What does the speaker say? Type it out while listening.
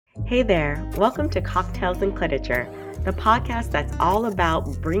Hey there, welcome to Cocktails and Literature, the podcast that's all about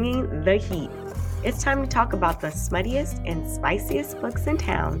bringing the heat. It's time to talk about the smuttiest and spiciest books in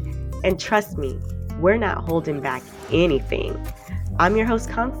town, and trust me, we're not holding back anything. I'm your host,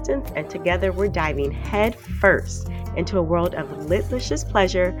 Constance, and together we're diving head first into a world of litlicious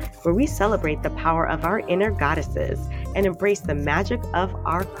pleasure where we celebrate the power of our inner goddesses and embrace the magic of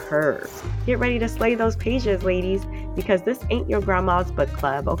our curves. Get ready to slay those pages, ladies, because this ain't your grandma's book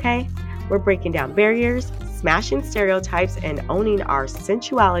club, okay? We're breaking down barriers, smashing stereotypes, and owning our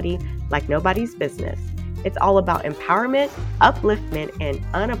sensuality like nobody's business. It's all about empowerment, upliftment, and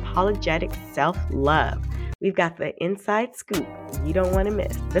unapologetic self-love. We've got the inside scoop you don't want to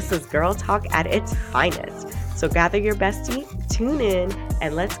miss. This is Girl Talk at its finest. So gather your bestie, tune in,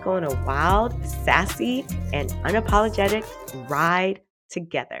 and let's go on a wild, sassy, and unapologetic ride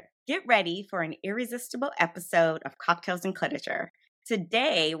together. Get ready for an irresistible episode of Cocktails and Literature.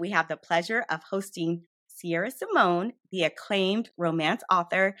 Today, we have the pleasure of hosting Sierra Simone, the acclaimed romance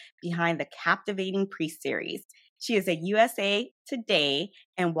author behind the captivating Priest series. She is a USA Today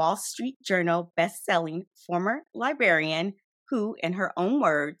and Wall Street Journal best-selling former librarian who, in her own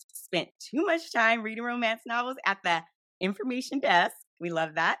words, spent too much time reading romance novels at the information desk. We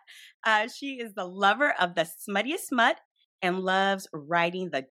love that. She is the lover of the smuttiest smut and loves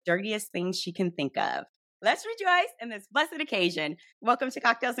writing the dirtiest things she can think of. Let's rejoice in this blessed occasion. Welcome to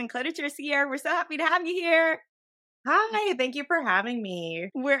Cocktails and Literature, Sierra. We're so happy to have you here. Hi, thank you for having me.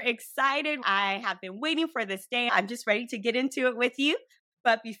 We're excited. I have been waiting for this day. I'm just ready to get into it with you.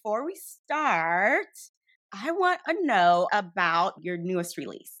 But before we start, I want to know about your newest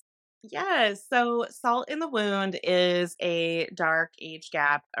release. Yes, so Salt in the Wound is a dark age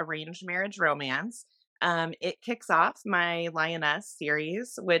gap arranged marriage romance. It kicks off my Lioness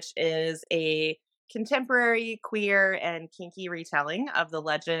series, which is a contemporary, queer, and kinky retelling of the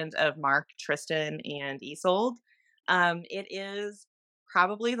legend of Mark, Tristan, and Isolde. It is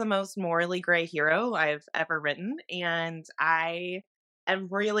probably the most morally gray hero I've ever written, and I am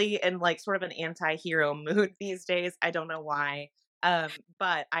really in like sort of an anti-hero mood these days. I don't know why.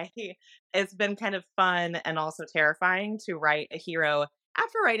 But it's been kind of fun and also terrifying to write a hero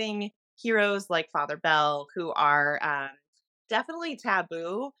after writing heroes like Father Bell, who are definitely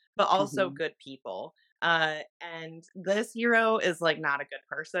taboo, but also good people. And this hero is like not a good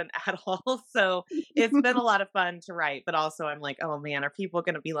person at all. So it's been a lot of fun to write, but also I'm like, oh man, are people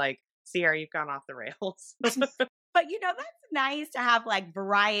going to be like, Sierra, you've gone off the rails? But that's nice to have like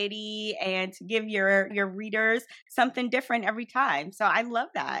variety and to give your readers something different every time. So I love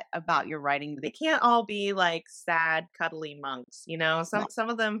that about your writing. They can't all be like sad, cuddly monks, Some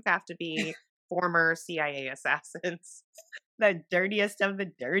of them have to be former CIA assassins. The dirtiest of the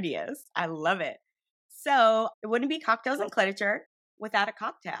dirtiest. I love it. So it wouldn't be Cocktails and Literature without a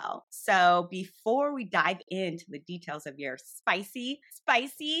cocktail. So before we dive into the details of your spicy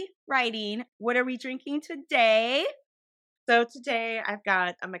writing, what are we drinking today? So today I've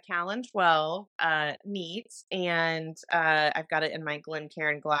got a Macallan 12 neat, and I've got it in my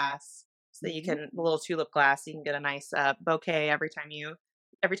Glencairn glass, so that you can, the little tulip glass, you can get a nice bouquet every time you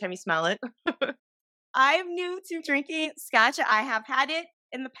smell it. I'm new to drinking scotch. I have had it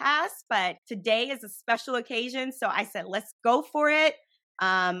in the past, but today is a special occasion. So I said, let's go for it.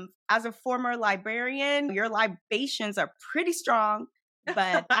 As a former librarian, your libations are pretty strong,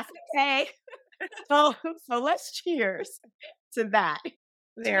 but that's okay. So let's cheers to that.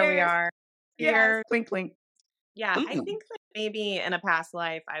 There we are. Cheers. Clink, clink. Yeah, I think that maybe in a past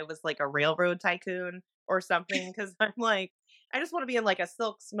life I was like a railroad tycoon or something, because I'm like, I just want to be in like a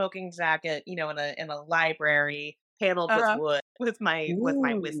silk smoking jacket, in a library paneled with wood with my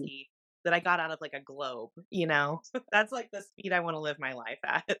whiskey that I got out of like a globe, That's like the speed I want to live my life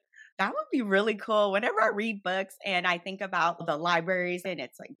at. That would be really cool. Whenever I read books and I think about the libraries and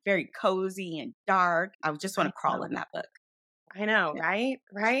it's like very cozy and dark, I would just want to crawl in that book. I know, right?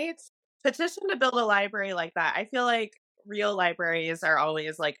 Right? Petition to build a library like that. I feel like real libraries are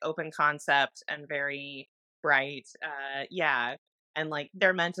always like open concept and very bright. Yeah. And like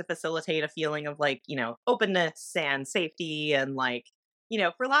they're meant to facilitate a feeling of like, openness and safety and like,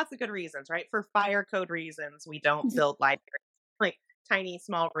 for lots of good reasons, right? For fire code reasons, we don't build libraries like tiny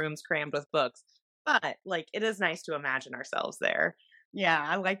small rooms crammed with books. But like it is nice to imagine ourselves there. Yeah,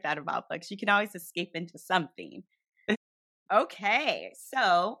 I like that about books. You can always escape into something. Okay,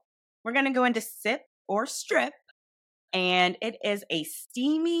 so we're going to go into sip or strip, and it is a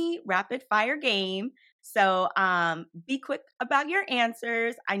steamy rapid fire game. So be quick about your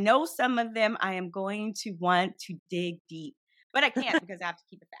answers. I know some of them I am going to want to dig deep, but I can't because I have to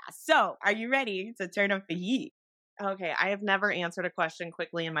keep it fast. So are you ready to turn up the heat? Okay, I have never answered a question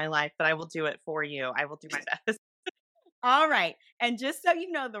quickly in my life, but I will do it for you. I will do my best. All right. And just so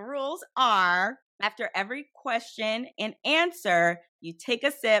you know, the rules are after every question and answer, you take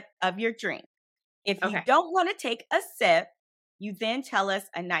a sip of your drink. If you Okay. don't want to take a sip, you then tell us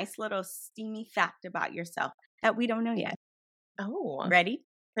a nice little steamy fact about yourself that we don't know yet. Oh, Ready?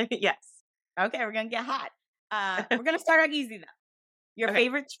 yes. Okay, we're going to get hot. We're going to start out easy though. Your Okay.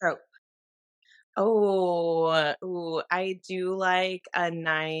 favorite trope? Oh, ooh, I do like a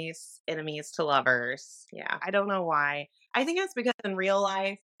nice enemies to lovers. Yeah, I don't know why. I think it's because in real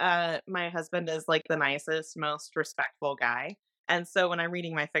life, my husband is like the nicest, most respectful guy. And so when I'm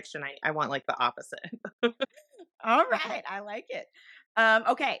reading my fiction, I want like the opposite. All right, I like it.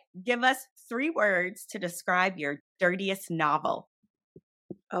 Okay, give us 3 words to describe your dirtiest novel.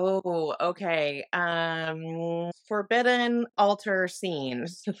 Oh, okay. Forbidden altar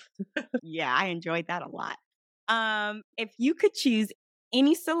scenes. Yeah, I enjoyed that a lot. If you could choose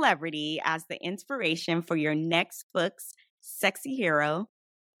any celebrity as the inspiration for your next book's sexy hero,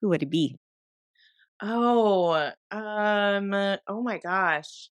 who would it be? Oh my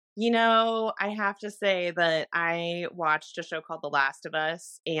gosh. I have to say that I watched a show called The Last of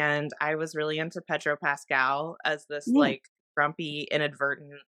Us, and I was really into Pedro Pascal as this Mm, like grumpy,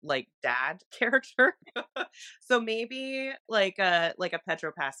 inadvertent like dad character. So maybe like a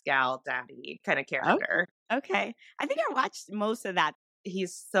Pedro Pascal daddy kind of oh, character. okay. I think I watched most of that.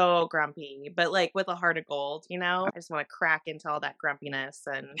 He's so grumpy, but like with a heart of gold. I just want to crack into all that grumpiness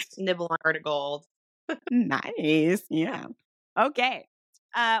and nibble on heart of gold. Nice. Yeah. Okay.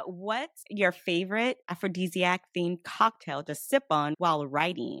 What's your favorite aphrodisiac themed cocktail to sip on while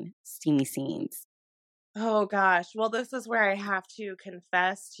writing steamy scenes? Oh gosh. Well, this is where I have to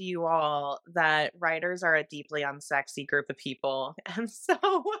confess to you all that writers are a deeply unsexy group of people. And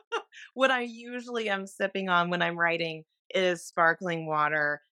so what I usually am sipping on when I'm writing is sparkling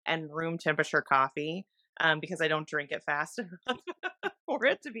water and room temperature coffee, because I don't drink it fast enough for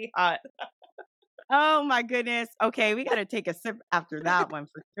it to be hot. Oh my goodness. Okay, we got to take a sip after that one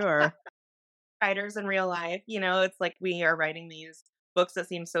for sure. Writers in real life, it's like we are writing these books that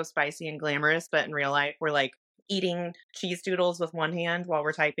seem so spicy and glamorous, but in real life, we're like eating cheese doodles with one hand while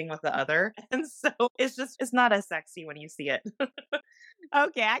we're typing with the other. And so it's not as sexy when you see it.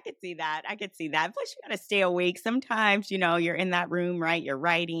 Okay, I could see that. I could see that. Plus, you got to stay awake. Sometimes, you're in that room, right? You're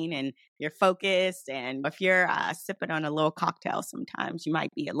writing and you're focused. And if you're sipping on a little cocktail, sometimes you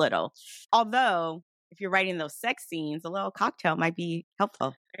might be a little. Although, if you're writing those sex scenes, a little cocktail might be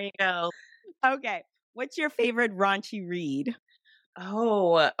helpful. There you go. Okay. What's your favorite raunchy read?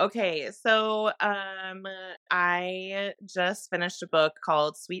 Oh, okay. So, I just finished a book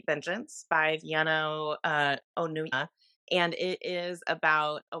called Sweet Vengeance by Viano Onuya, and it is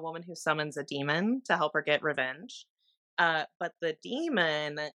about a woman who summons a demon to help her get revenge. But the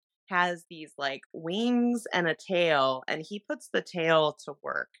demon has these like wings and a tail, and he puts the tail to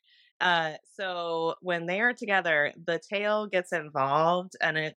work. So when they are together, the tail gets involved,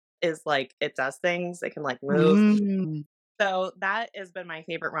 and it is like it does things. It can like move. Mm. So that has been my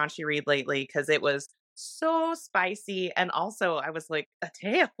favorite raunchy read lately because it was so spicy. And also, I was like, a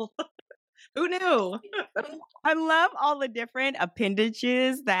tail? Who knew? I love all the different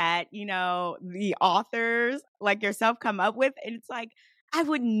appendages that, the authors like yourself come up with. And it's like, I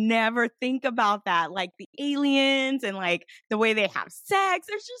would never think about that. Like the aliens and like the way they have sex.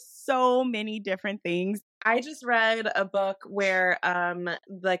 There's just so many different things. I just read a book where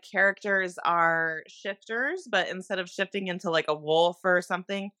the characters are shifters, but instead of shifting into like a wolf or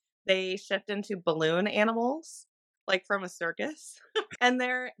something, they shift into balloon animals, like from a circus. And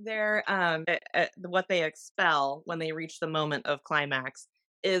what they expel when they reach the moment of climax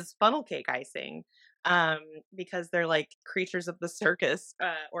is funnel cake icing. Um, because they're like creatures of the circus,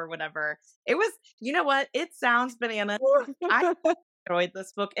 or whatever. It was, you know what? It sounds banana. I enjoyed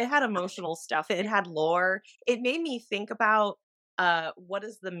this book. It had emotional stuff. It had lore. It made me think about what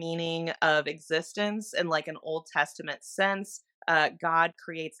is the meaning of existence in like an Old Testament sense. God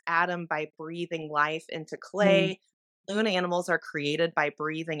creates Adam by breathing life into Mm. clay. Balloon animals are created by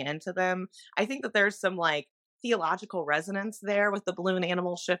breathing into them. I think that there's some like theological resonance there with the balloon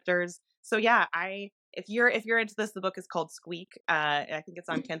animal shifters. So yeah, I if you're into this, the book is called Squeak. I think it's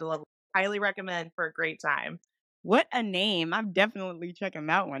on Kindle. I highly recommend for a great time. What a name. I'm definitely checking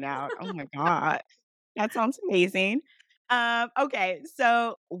that one out. Oh my God. That sounds amazing. Okay.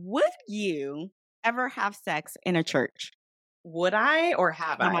 So would you ever have sex in a church? Would I or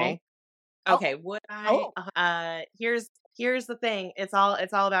have Uh-huh. I? Oh, Okay, would I? oh, Here's the thing. It's all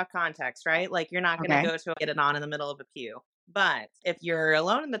about context, right? Like you're not gonna okay. go to get it on in the middle of a pew. But if you're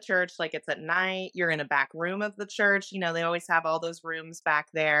alone in the church, like it's at night, you're in a back room of the church, they always have all those rooms back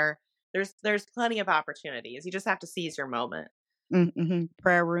there. There's plenty of opportunities. You just have to seize your moment. Mm-hmm.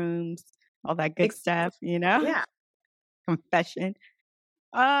 Prayer rooms, all that good stuff, Yeah. confession.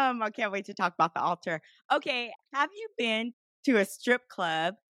 I can't wait to talk about the altar. Okay, have you been to a strip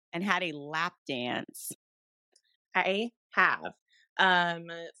club and had a lap dance? I have. Um,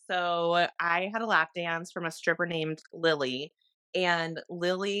 so I had a lap dance from a stripper named Lily, and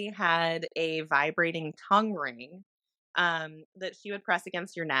Lily had a vibrating tongue ring that she would press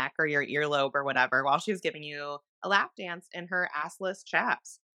against your neck or your earlobe or whatever while she was giving you a lap dance in her assless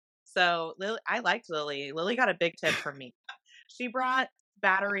chaps. So I liked Lily. Lily got a big tip from me. She brought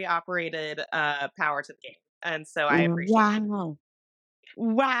battery operated power to the game, and so I appreciate. Wow.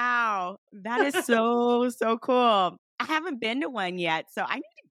 Wow. That is so, so cool. I haven't been to one yet, so I need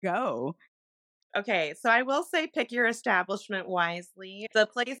to go. Okay, so I will say pick your establishment wisely. The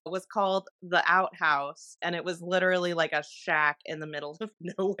place was called the Outhouse, and it was literally like a shack in the middle of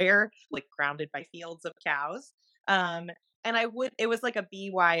nowhere, like grounded by fields of cows. Um, and it was like a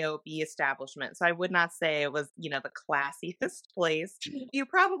BYOB establishment. So I would not say it was, the classiest place. You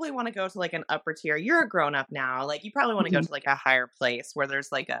probably want to go to like an upper tier. You're a grown up now. Like you probably want to go Mhm. to like a higher place where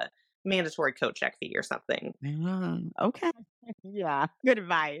there's like a mandatory coat check fee or something. Okay. Yeah. Good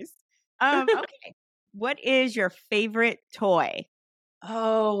advice. Okay. What is your favorite toy?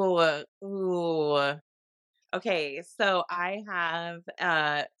 Oh, ooh. Okay, so I have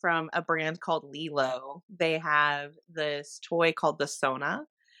from a brand called Lilo. They have this toy called the Sona,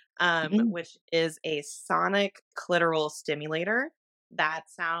 Mm, which is a sonic clitoral stimulator. That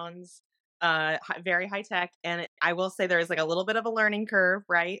sounds very high tech, and I will say there is like a little bit of a learning curve,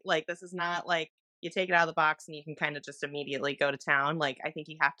 right? Like this is not like you take it out of the box and you can kind of just immediately go to town. Like I think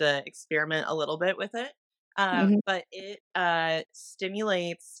you have to experiment a little bit with it. mhm, But it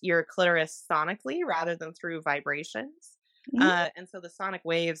stimulates your clitoris sonically rather than through vibrations. mm. And so the sonic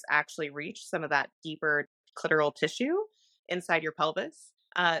waves actually reach some of that deeper clitoral tissue inside your pelvis.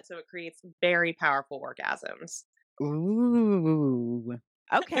 So it creates very powerful orgasms. Ooh.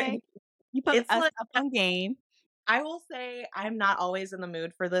 Okay. You put It's us like up on game. I will say I'm not always in the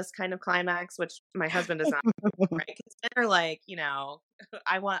mood for this kind of climax, which my husband is not. Right? Because men are like,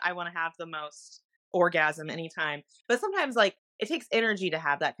 I want to have the most orgasm anytime. But sometimes, like, it takes energy to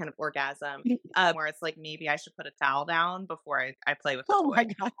have that kind of orgasm. Where it's like maybe I should put a towel down before I play with the Oh my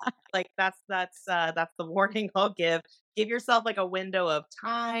toy. god. Like that's the warning I'll give. Give yourself like a window of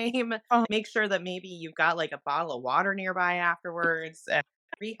time. Oh, Make sure that maybe you've got like a bottle of water nearby afterwards.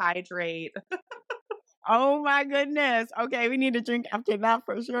 Rehydrate. oh my goodness. Okay, we need to drink after that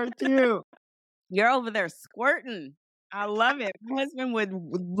for sure too. You're over there squirting. I love it. My husband would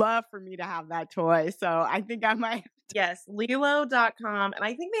love for me to have that toy. So I think I might. Yes, Lilo.com. And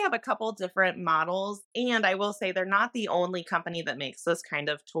I think they have a couple different models. And I will say they're not the only company that makes this kind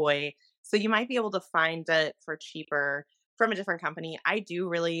of toy. So you might be able to find it for cheaper from a different company. I do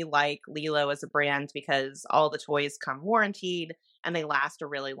really like Lilo as a brand because all the toys come warranted and they last a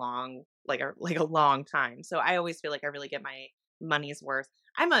really long, like a long time. So I always feel like I really get my money's worth.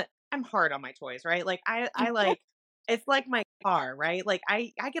 I'm hard on my toys, right? Like I like it's like my car, right? Like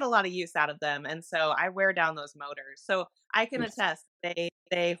I get a lot of use out of them, and so I wear down those motors. So I can attest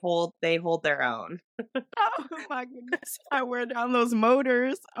they hold their own. Oh my goodness. I wear down those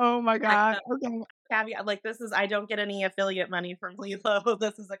motors. Oh my I God. know. Okay. Caveat, like this is I don't get any affiliate money from Lilo.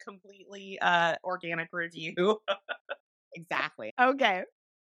 This is a completely organic review. Exactly. Okay.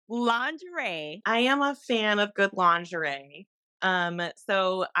 Lingerie. I am a fan of good lingerie.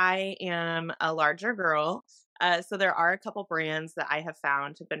 So I am a larger girl. So there are a couple brands that I have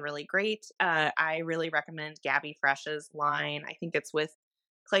found have been really great. I really recommend Gabby Fresh's line. I think it's with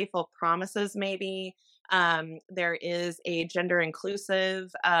Playful Promises, maybe. There is a gender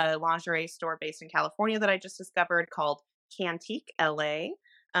inclusive lingerie store based in California that I just discovered called Cantique LA.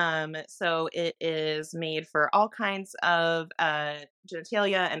 So it is made for all kinds of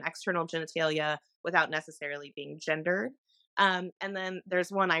genitalia and external genitalia without necessarily being gendered. And then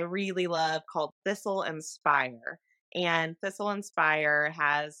there's one I really love called Thistle and Spire. And Thistle and Spire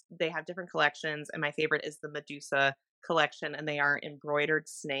they have different collections, and my favorite is the Medusa collection, and they are embroidered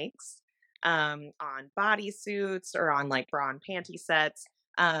snakes on bodysuits or on like bra and panty sets.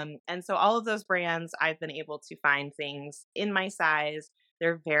 And so all of those brands, I've been able to find things in my size.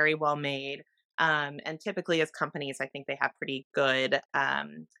 They're very well made. And typically, as companies, I think they have pretty good,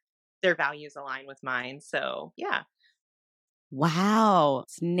 their values align with mine. So, yeah. Wow.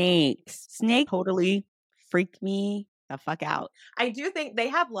 Snakes. Snake totally freaked me the fuck out. I do think they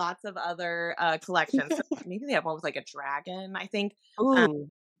have lots of other collections. So maybe they have one with like a dragon, I think. Um, Ooh,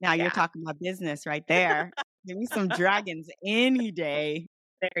 now you're yeah, talking about business right there. Give me some dragons any day.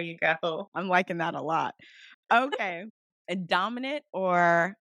 there you go. I'm liking that a lot. Okay. And dominant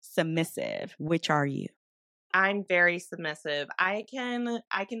or submissive? Which are you? I'm very submissive. I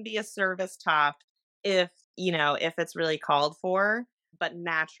can be a service top if, if it's really called for, but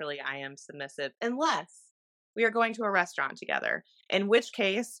naturally I am submissive unless we are going to a restaurant together, in which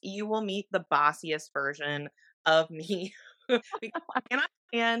case you will meet the bossiest version of me because I cannot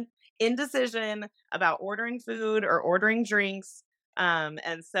stand indecision about ordering food or ordering drinks.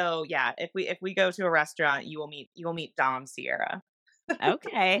 And so yeah, if we go to a restaurant, you will meet Dom Sierra.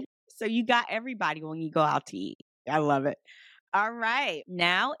 Okay. So you got everybody when you go out to eat. I love it. All right.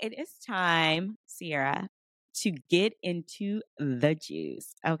 Now it is time, Sierra, to get into the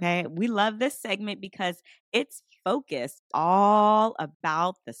juice. Okay. We love this segment because it's focused all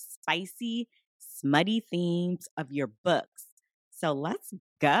about the spicy, smutty themes of your books. So let's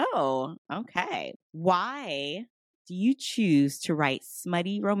go. Okay. Why do you choose to write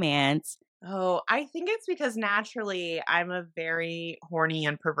smutty romance? Oh, I think it's because naturally I'm a very horny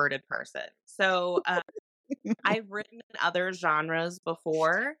and perverted person. So I've written in other genres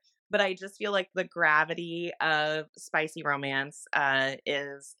before, but I just feel like the gravity of spicy romance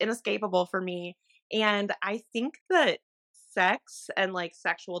is inescapable for me. And I think that sex and like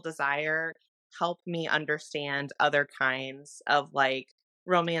sexual desire help me understand other kinds of like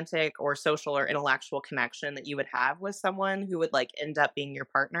romantic or social or intellectual connection that you would have with someone who would like end up being your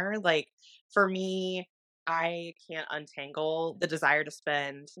partner. Like for me, I can't untangle the desire to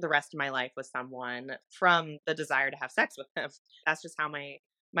spend the rest of my life with someone from the desire to have sex with them. That's just how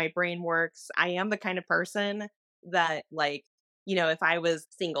my brain works. I am the kind of person that like, if I was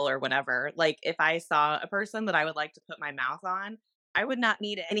single or whatever, like if I saw a person that I would like to put my mouth on, I would not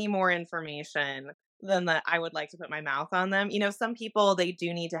need any more information than that I would like to put my mouth on them. Some people they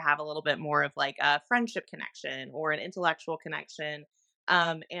do need to have a little bit more of like a friendship connection or an intellectual connection.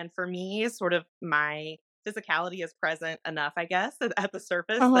 And for me, sort of my physicality is present enough, I guess, at the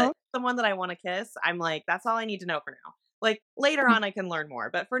surface that Uh-huh. someone that I want to kiss, I'm like, that's all I need to know for now. Like later on, I can learn more.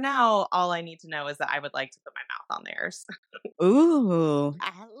 But for now, all I need to know is that I would like to put my mouth on theirs. Ooh,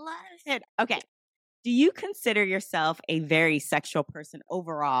 I love it. Okay. Do you consider yourself a very sexual person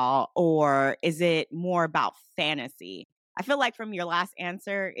overall, or is it more about fantasy? I feel like from your last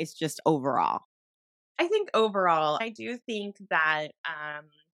answer, it's just overall. I think overall, I do think that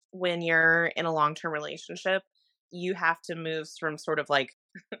when you're in a long term relationship, you have to move from sort of like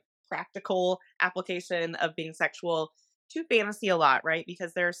practical application of being sexual to fantasy a lot, right?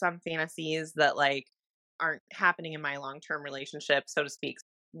 Because there are some fantasies that like aren't happening in my long-term relationship, so to speak.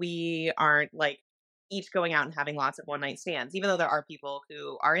 We aren't like each going out and having lots of one-night stands, even though there are people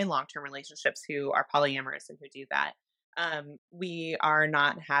who are in long-term relationships who are polyamorous and who do that. We are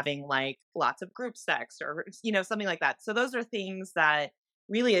not having like lots of group sex or something like that. So those are things that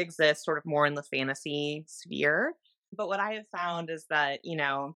really exist sort of more in the fantasy sphere. But what I have found is that,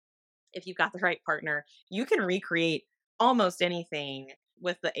 if you've got the right partner, you can recreate almost anything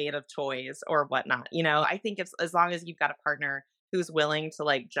with the aid of toys or whatnot. I think it's as long as you've got a partner who's willing to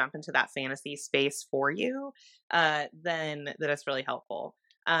like jump into that fantasy space for you, then that is really helpful.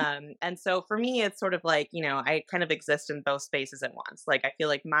 And so for me, it's sort of like, I kind of exist in both spaces at once. Like I feel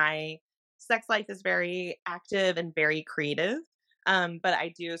like my sex life is very active and very creative. But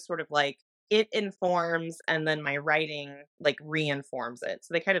I do sort of like it informs and then my writing like reinforms it.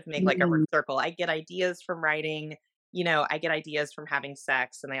 So they kind of make like a Mm, circle. I get ideas from writing, I get ideas from having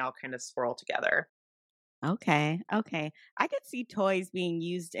sex and they all kind of swirl together. okay, okay. I could see toys being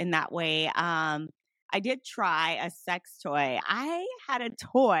used in that way. I did try a sex toy. I had a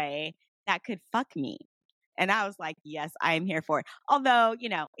toy that could fuck me. And I was like, yes, I am here for it. Although,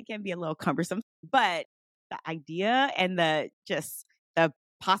 it can be a little cumbersome, but the idea and the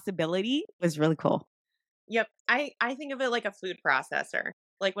possibility was really cool. Yep. I think of it like a food processor.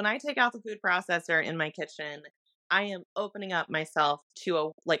 Like when I take out the food processor in my kitchen, I am opening up myself to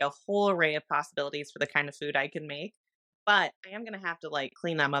a whole array of possibilities for the kind of food I can make. But I am gonna have to like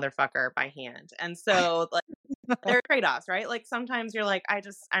clean that motherfucker by hand. And so like there are trade-offs, right? Like sometimes you're like, I'm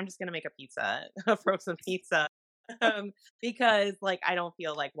just gonna make a pizza, a frozen pizza. Um, because like I don't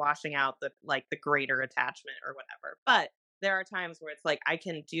feel like washing out the greater attachment or whatever. But there are times where it's like I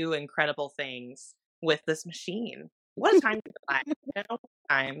can do incredible things with this machine. What a time to buy,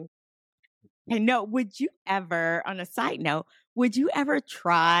 time. I know. Would you ever, on a side note, would you ever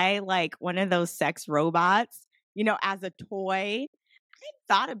try like one of those sex robots, as a toy? I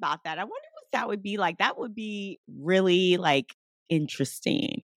thought about that. I wonder what that would be like. That would be really like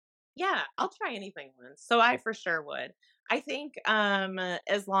interesting. Yeah, I'll try anything once. So I for sure would. I think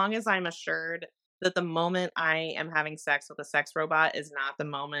as long as I'm assured that the moment I am having sex with a sex robot is not the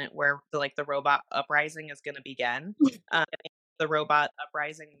moment where the robot uprising is going to begin. Um, the robot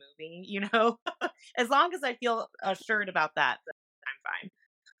uprising movie, as long as I feel assured about that, then I'm fine.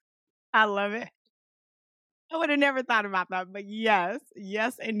 I love it. I would have never thought about that, but yes,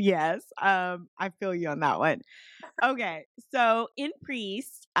 yes, and yes. I feel you on that one. Okay, so in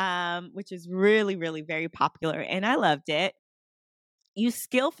Priest, which is really, really very popular, and I loved it. You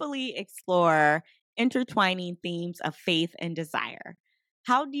skillfully explore intertwining themes of faith and desire.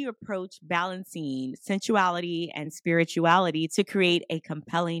 How do you approach balancing sensuality and spirituality to create a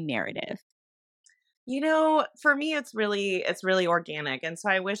compelling narrative? For me it's really organic, and so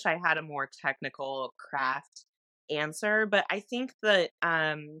I wish I had a more technical craft answer, but I think that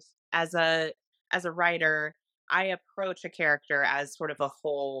as a as a writer, I approach a character as sort of a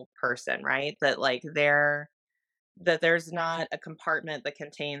whole person, right? That there's not a compartment that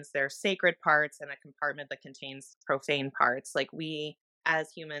contains their sacred parts and a compartment that contains profane parts. Like we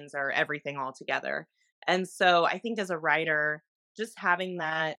as humans are everything all together. And so I think as a writer, just having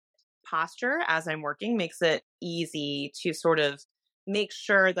that posture as I'm working makes it easy to sort of make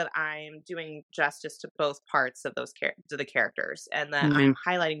sure that I'm doing justice to both parts of to the characters, and that Mhm. I'm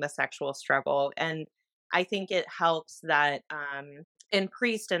highlighting the sexual struggle. And I think it helps that in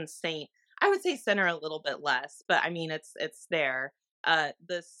Priest and Saint, I would say Sinner a little bit less, but I mean it's there.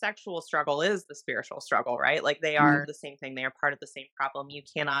 The sexual struggle is the spiritual struggle, right? Like they Mhm. are the same thing. They are part of the same problem. You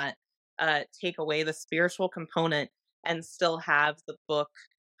cannot take away the spiritual component and still have the book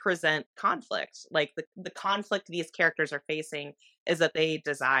present conflict. Like the conflict these characters are facing is that they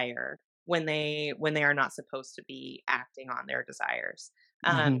desire when they are not supposed to be acting on their desires.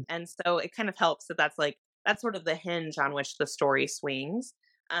 Mhm. And so it kind of helps that that's sort of the hinge on which the story swings.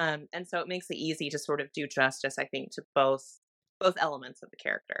 And so it makes it easy to sort of do justice, I think, to both elements of the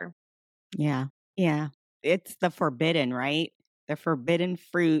character. Yeah. Yeah. It's the forbidden, right? The forbidden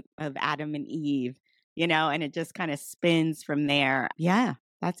fruit of Adam and Eve, and it just kind of spins from there. Yeah,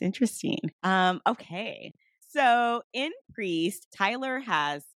 that's interesting. Okay. So in Priest, Tyler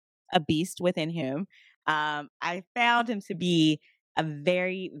has a beast within him. I found him to be a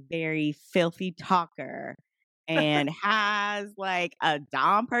very, very filthy talker and has like a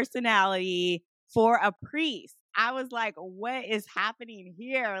Dom personality for a priest. I was like, what is happening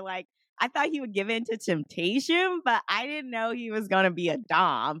here? Like, I thought he would give in to temptation, but I didn't know he was going to be a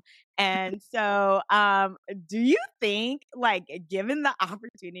Dom. And so, do you think, like, given the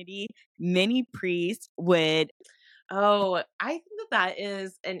opportunity, many priests would? Oh, I think that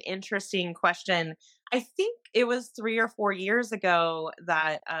is an interesting question. I think it was 3 or 4 years ago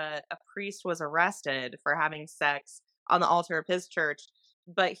that a priest was arrested for having sex on the altar of his church,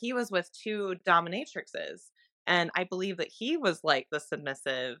 but he was with two dominatrixes. And I believe that he was like the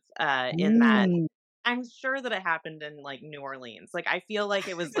submissive in that. Mm. I'm sure that it happened in like New Orleans. Like I feel like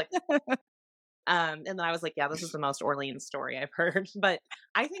it was like and then I was like, yeah, this is the most Orleans story I've heard. But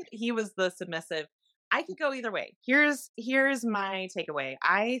I think he was the submissive. I could go either way. Here's my takeaway.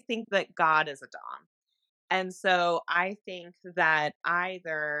 I think that God is a dom. And so I think that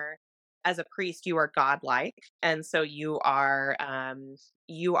either as a priest you are godlike, and so you are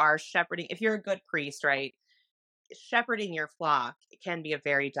shepherding. If you're a good priest, right? Shepherding your flock can be a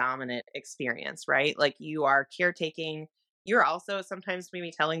very dominant experience, right? Like you are caretaking. You're also sometimes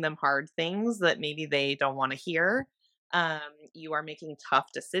maybe telling them hard things that maybe they don't want to hear. You are making tough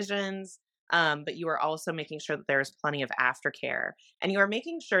decisions, but you are also making sure that there's plenty of aftercare, and you are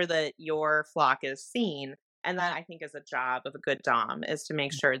making sure that your flock is seen. And that I think is a job of a good dom, is to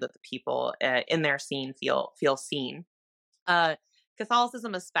make sure that the people in their scene feel seen. Uh,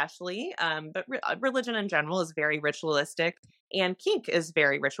 Catholicism, especially, but religion in general is very ritualistic, and kink is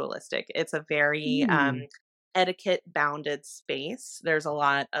very ritualistic. It's a very Mm. etiquette bounded space. There's a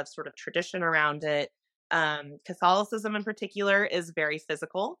lot of sort of tradition around it. Catholicism, in particular, is very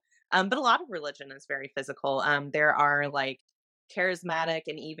physical, but a lot of religion is very physical. There are like charismatic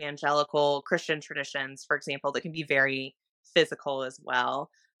and evangelical Christian traditions, for example, that can be very physical as well.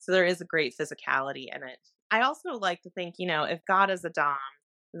 So there is a great physicality in it. I also like to think, if God is a dom,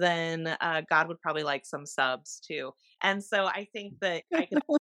 then God would probably like some subs too. And so I think that I could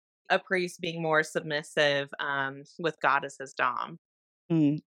a priest being more submissive with God as his dom.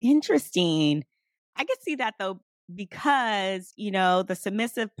 Interesting. I could see that though, because, the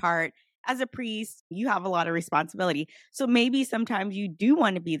submissive part, as a priest, you have a lot of responsibility. So maybe sometimes you do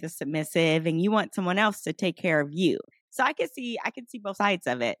want to be the submissive and you want someone else to take care of you. So I can see both sides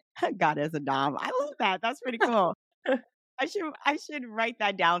of it. God is a dom. I love that. That's pretty cool. I should write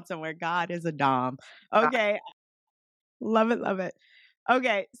that down somewhere. God is a dom. Okay. Love it, love it.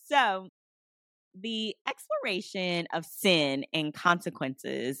 Okay. So the exploration of sin and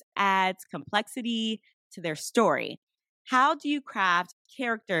consequences adds complexity to their story. How do you craft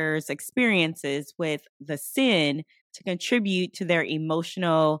characters' experiences with the sin to contribute to their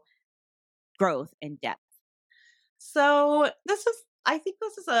emotional growth and depth? So I think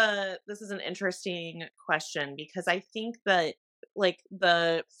this is an interesting question because I think that like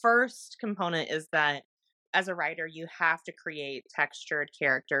the first component is that as a writer you have to create textured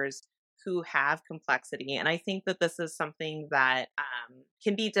characters who have complexity, and I think that this is something that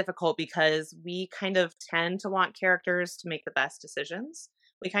can be difficult because we kind of tend to want characters to make the best decisions.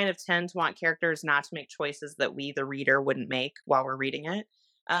 We kind of tend to want characters not to make choices that we, the reader, wouldn't make while we're reading it.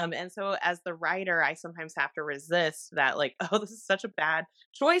 And so as the writer, I sometimes have to resist that, like, oh, this is such a bad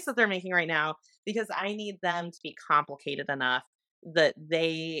choice that they're making right now, because I need them to be complicated enough that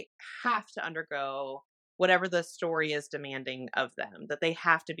they have to undergo whatever the story is demanding of them, that they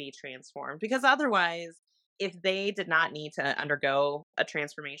have to be transformed. Because otherwise, if they did not need to undergo a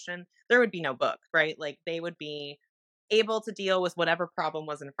transformation, there would be no book, right? Like they would be able to deal with whatever problem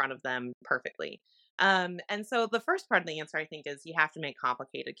was in front of them perfectly. And so the first part of the answer, I think, is you have to make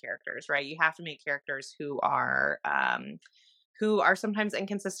complicated characters, right? You have to make characters who are sometimes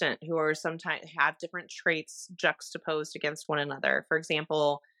inconsistent, who are sometimes have different traits juxtaposed against one another. For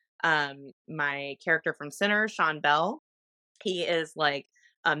example, my character from Sinner, Sean Bell, he is like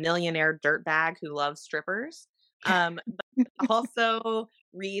a millionaire dirtbag who loves strippers. But also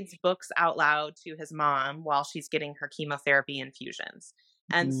reads books out loud to his mom while she's getting her chemotherapy infusions.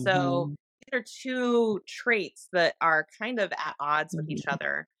 And so Mhm. these are two traits that are kind of at odds with each Mhm.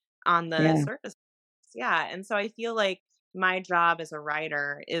 other on the Yeah. surface. Yeah. And so I feel like my job as a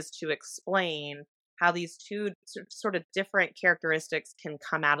writer is to explain how these two sort of different characteristics can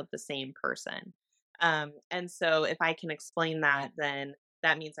come out of the same person. And so if I can explain that, then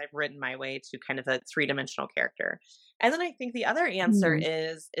that means I've written my way to kind of a three-dimensional character. And then I think the other answer Mhm.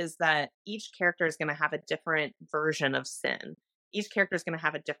 is that each character is going to have a different version of sin. Each character is going to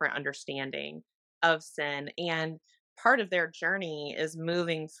have a different understanding of sin, and part of their journey is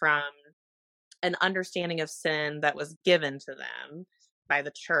moving from an understanding of sin that was given to them by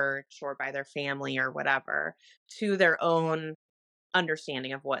the church or by their family or whatever to their own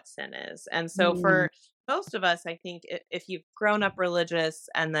understanding of what sin is. And so Mm. for most of us, I think if you've grown up religious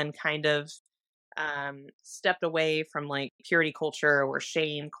and then kind of stepped away from like purity culture or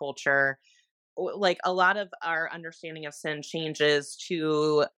shame culture, like a lot of our understanding of sin changes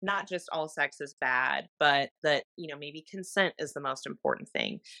to not just all sex is bad, but that, maybe consent is the most important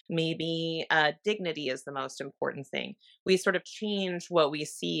thing. Maybe dignity is the most important thing. We sort of change what we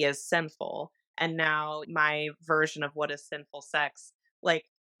see as sinful. And now my version of what is sinful sex, like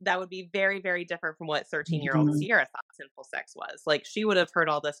that would be very, very different from what 13-year-old Mhm. Sierra thought sinful sex was. Like she would have heard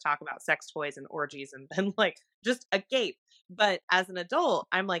all this talk about sex toys and orgies and been like just agape. But as an adult,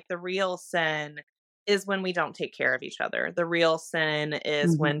 I'm like, the real sin is when we don't take care of each other. The real sin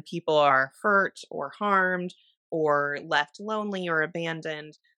is Mhm. when people are hurt or harmed or left lonely or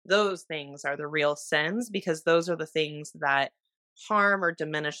abandoned. Those things are the real sins because those are the things that harm or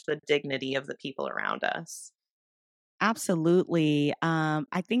diminish the dignity of the people around us. Absolutely.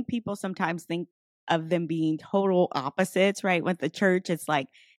 I think people sometimes think of them being total opposites, right? With the church, it's like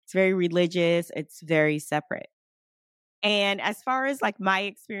it's very religious, it's very separate. And as far as like my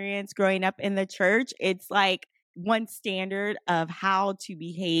experience growing up in the church, it's like one standard of how to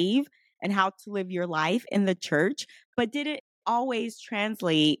behave and how to live your life in the church, but did it always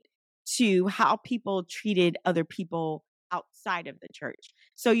translate to how people treated other people outside of the church?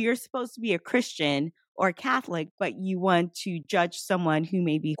 So you're supposed to be a Christian or a Catholic, but you want to judge someone who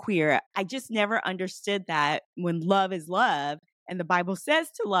may be queer. I just never understood that when love is love and the Bible says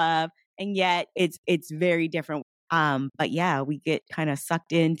to love, and yet it's very different. But yeah, we get kind of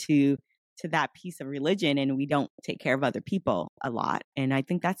sucked into that piece of religion and we don't take care of other people a lot. And I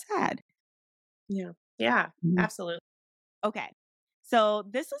think that's sad. Yeah. Yeah, Mhm. absolutely. Okay. So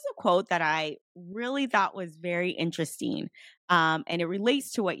this is a quote that I really thought was very interesting. And it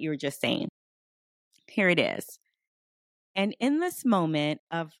relates to what you were just saying. Here it is. And in this moment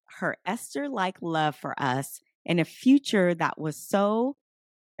of her Esther like love for us and a future that was so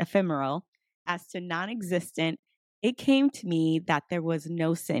ephemeral as to non existent, it came to me that there was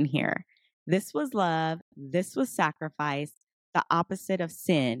no sin here. This was love. This was sacrifice, the opposite of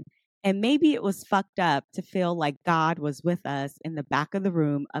sin. And maybe it was fucked up to feel like God was with us in the back of the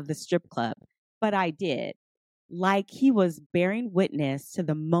room of the strip club, but I did. like he was bearing witness to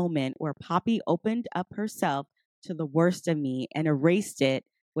the moment where Poppy opened up herself to the worst of me and erased it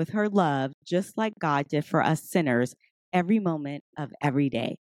with her love, just like God did for us sinners every moment of every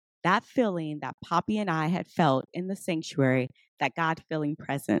day. That feeling that Poppy and I had felt in the sanctuary, that God feeling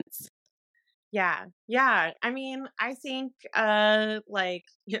presence. Yeah. Yeah. I mean, I think like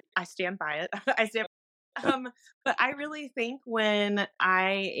I stand by it. I stand but I really think when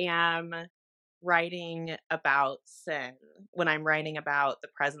I am writing about sin, when I'm writing about the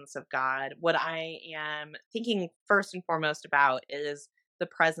presence of God, what I am thinking first and foremost about is the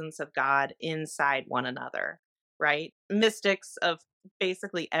presence of God inside one another, right? Mystics of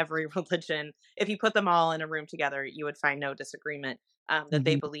basically every religion, if you put them all in a room together, you would find no disagreement that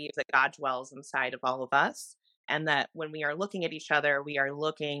they Mhm. believe that God dwells inside of all of us. And that when we are looking at each other, we are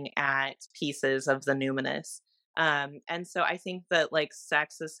looking at pieces of the numinous. And so I think that like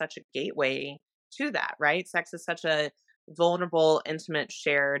sex is such a gateway to that, right? Sex is such a vulnerable, intimate,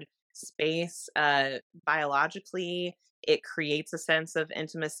 shared space. Biologically, it creates a sense of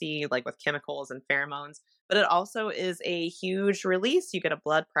intimacy, like with chemicals and pheromones, but it also is a huge release. You get a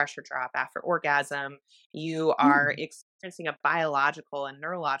blood pressure drop after orgasm. You are Mm. experiencing a biological and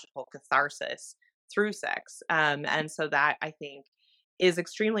neurological catharsis through sex. And so that I think is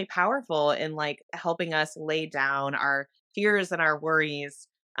extremely powerful in like helping us lay down our fears and our worries,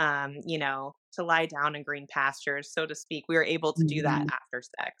 to lie down in green pastures, so to speak. We were able to do that Mhm. after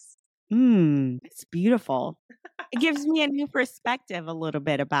sex. It's beautiful. It gives me a new perspective a little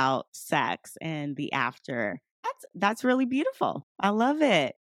bit about sex and the after. That's really beautiful. I love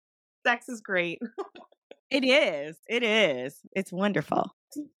it. Sex is great. It is. It is. It's wonderful.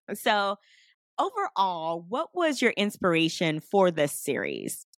 So, overall, what was your inspiration for this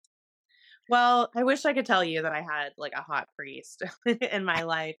series? Well, I wish I could tell you that I had like a hot priest in my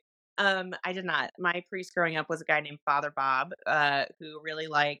life. I did not. My priest growing up was a guy named Father Bob, who really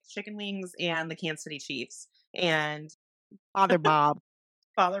liked chicken wings and the Kansas City Chiefs. And Father Bob.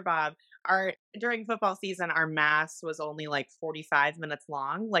 Father Bob, our during football season, our mass was only like 45 minutes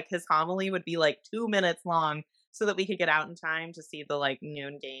long. Like his homily would be like 2 minutes long so that we could get out in time to see the like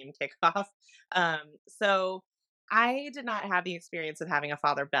noon game kickoff. So I did not have the experience of having a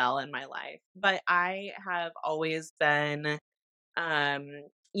Father Bell in my life, but I have always been, um,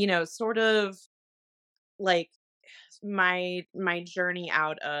 sort of like my journey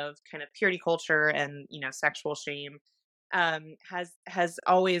out of kind of purity culture and sexual shame has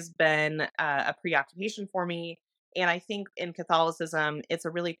always been a preoccupation for me. And I think in Catholicism, it's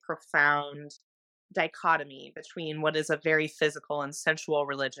a really profound dichotomy between what is a very physical and sensual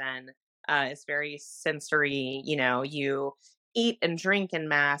religion. It's very sensory. You eat and drink in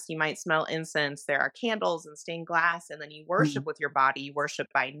mass. You might smell incense. There are candles and stained glass, and then you worship Mhm. with your body. You worship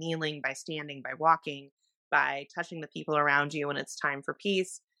by kneeling, by standing, by walking, by touching the people around you when it's time for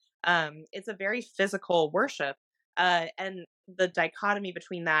peace. It's a very physical worship. And the dichotomy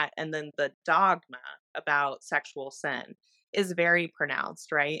between that and then the dogma about sexual sin is very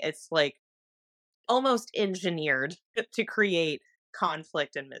pronounced, right? It's like almost engineered to create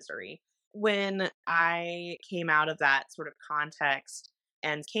conflict and misery. When I came out of that sort of context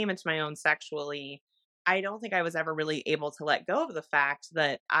and came into my own sexually, I don't think I was ever really able to let go of the fact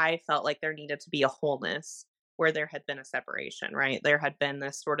that I felt like there needed to be a wholeness where there had been a separation, right? There had been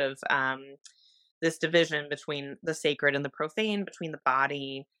this sort of this division between the sacred and the profane, between the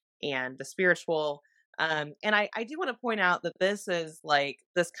body and the spiritual. And I do want to point out that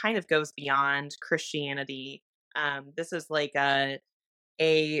this kind of goes beyond Christianity. This is like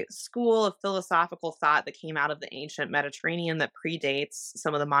a school of philosophical thought that came out of the ancient Mediterranean that predates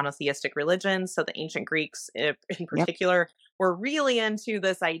some of the monotheistic religions. So the ancient Greeks, in Yep. particular, were really into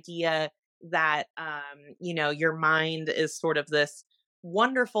this idea that your mind is sort of this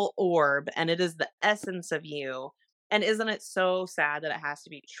wonderful orb, and it is the essence of you. And isn't it so sad that it has to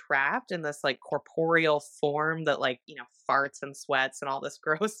be trapped in this like corporeal form that like farts and sweats and all this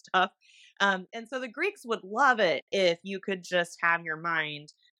gross stuff? And so the Greeks would love it if you could just have your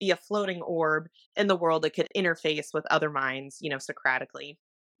mind be a floating orb in the world that could interface with other minds, Socratically.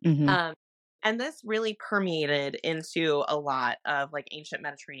 Mhm. Um, and this really permeated into a lot of like ancient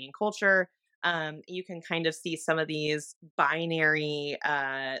Mediterranean culture. You can kind of see some of these binary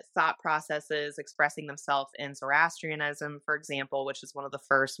thought processes expressing themselves in Zoroastrianism, for example, which is one of the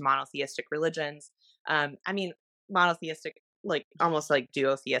first monotheistic religions. I mean, monotheistic, like almost like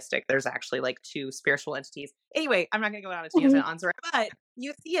duotheistic. There's actually like two spiritual entities. Anyway, I'm not going to go on a tangent Mhm. on Zoro, but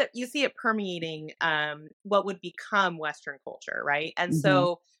you see it permeating what would become Western culture, right? And Mhm.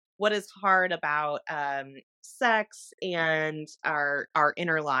 so what is hard about sex and our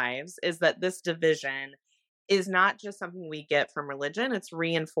inner lives is that this division is not just something we get from religion, it's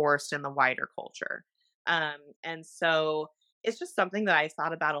reinforced in the wider culture. And so it's just something that I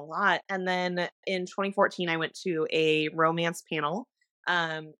thought about a lot. And then in 2014, I went to a romance panel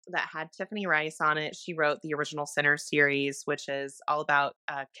that had Tiffany Rice on it. She wrote the original Sinner series, which is all about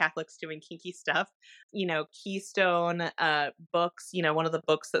Catholics doing kinky stuff. Keystone books, one of the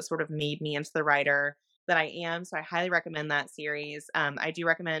books that sort of made me into the writer that I am. So I highly recommend that series. I do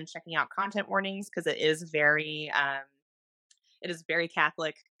recommend checking out Content Warnings because it is very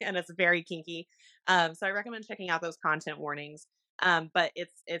Catholic and it's very kinky. So I recommend checking out those Content Warnings. But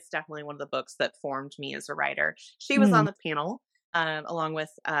it's definitely one of the books that formed me as a writer. She was Mm. on the panel along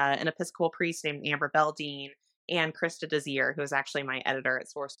with an Episcopal priest named Amber Beldine and Krista Desir, who is actually my editor at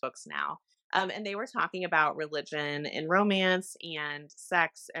Source Books now. And they were talking about religion and romance and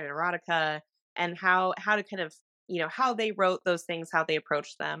sex and erotica and how to kind of how they wrote those things, how they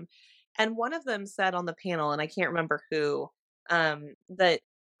approached them. And one of them said on the panel, and I can't remember who, that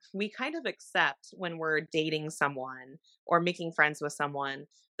we kind of accept when we're dating someone or making friends with someone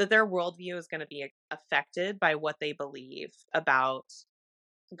that their worldview is going to be affected by what they believe about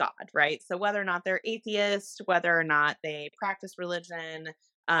God, right? So whether or not they're atheist, whether or not they practice religion,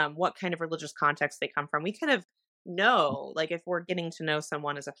 what kind of religious context they come from, we kind of know, like if we're getting to know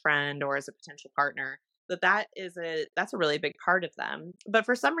someone as a friend or as a potential partner, that's a really big part of them. But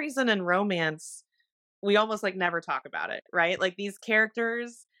for some reason in romance, we almost like never talk about it, right? Like these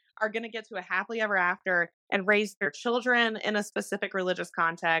characters are going to get to a happily ever after and raise their children in a specific religious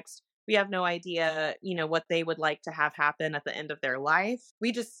context. We have no idea, what they would like to have happen at the end of their life.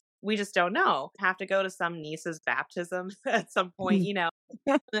 We just don't know. Have to go to some niece's baptism at some point,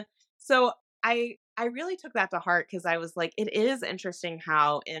 So I really took that to heart because I was like, it is interesting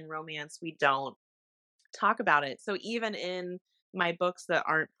how in romance we don't talk about it. So even in my books that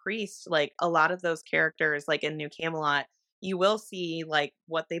aren't priests, like a lot of those characters, like in New Camelot, you will see like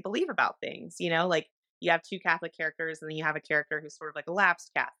what they believe about things, like you have two Catholic characters and then you have a character who's sort of like a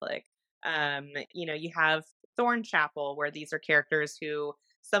lapsed Catholic. You have Thorn Chapel where these are characters who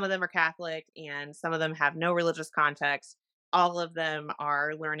some of them are Catholic and some of them have no religious context. All of them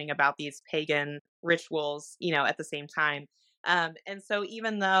are learning about these pagan rituals, at the same time. And so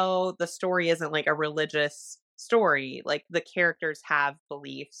even though the story isn't like a religious story, like the characters have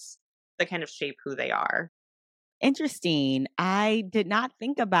beliefs that kind of shape who they are. Interesting. I did not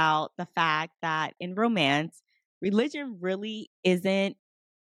think about the fact that in romance, religion really isn't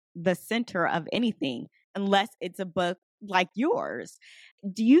the center of anything unless it's a book like yours.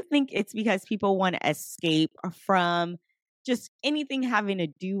 Do you think it's because people want to escape from just anything having to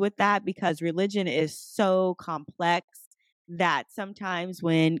do with that because religion is so complex that sometimes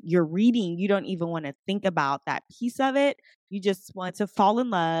when you're reading, you don't even want to think about that piece of it. You just want to fall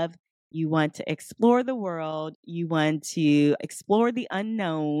in love. You want to explore the world. You want to explore the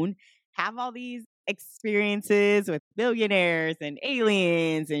unknown, have all these experiences with billionaires and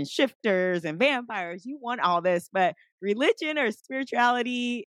aliens and shifters and vampires. You want all this, but religion or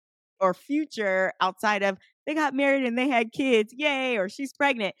spirituality or future outside of they got married and they had kids, yay, or she's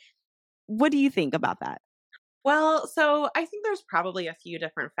pregnant. What do you think about that? Well, so I think there's probably a few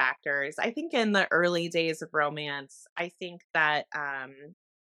different factors. I think in the early days of romance, I think that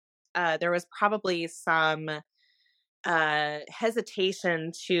there was probably some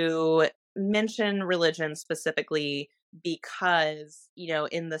hesitation to mention religion specifically because,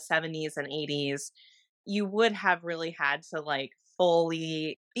 in the 70s and 80s, you would have really had to like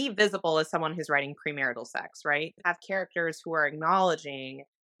fully be visible as someone who's writing premarital sex, right? Have characters who are acknowledging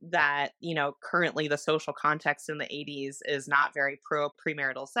that, currently the social context in the 80s is not very pro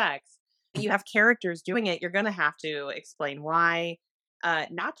premarital sex. You have characters doing it, you're going to have to explain why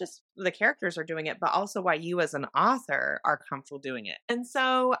not just the characters are doing it, but also why you as an author are comfortable doing it. And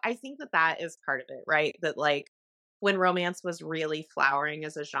so I think that that is part of it, right? That like when romance was really flowering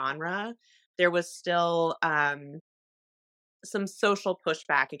as a genre, there was still some social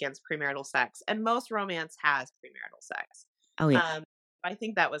pushback against premarital sex, and most romance has premarital sex. Oh, yeah. I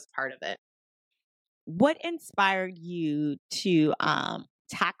think that was part of it. What inspired you to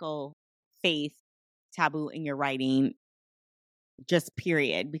tackle faith taboo in your writing, just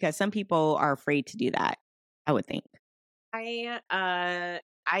period? Because some people are afraid to do that, I would think. I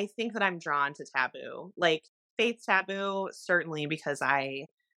think that I'm drawn to taboo, like faith taboo, certainly because I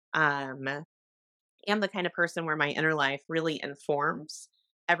um am the kind of person where my inner life really informs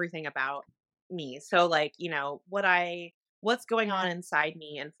everything about me. So like, what's going on inside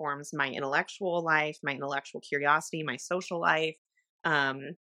me informs my intellectual life, my intellectual curiosity, my social life,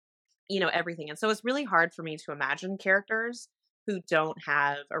 um, everything. And so it's really hard for me to imagine characters who don't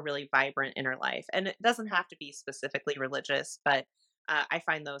have a really vibrant inner life. And it doesn't have to be specifically religious, but I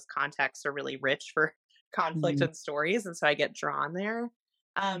find those contexts are really rich for conflict Mhm. and stories. And so I get drawn there.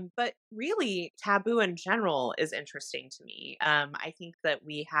 But really, taboo in general is interesting to me. I think that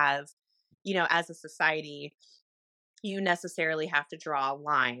we have, as a society, you necessarily have to draw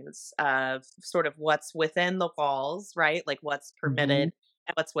lines of sort of what's within the walls, right? Like what's Mhm. permitted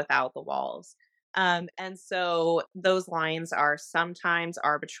and what's without the walls. And so those lines are sometimes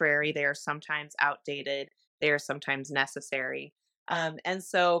arbitrary, they are sometimes outdated, they are sometimes necessary. And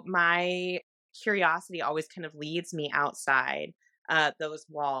so my curiosity always kind of leads me outside those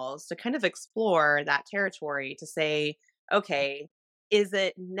walls to kind of explore that territory to say, okay, is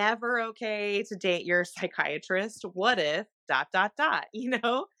it never okay to date your psychiatrist? What if dot dot dot,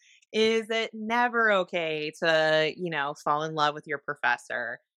 Is it never okay to, fall in love with your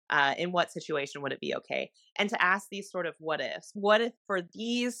professor? In what situation would it be okay? And to ask these sort of what ifs. What if for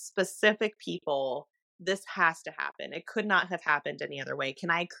these specific people this has to happen? It could not have happened any other way. Can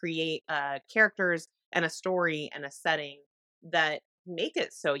I create characters and a story and a setting that make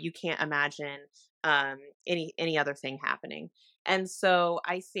it so you can't imagine um, any other thing happening? And so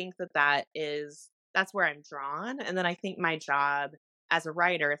I think that's where I'm drawn. And then I think my job as a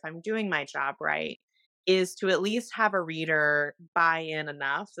writer, if I'm doing my job right, is to at least have a reader buy in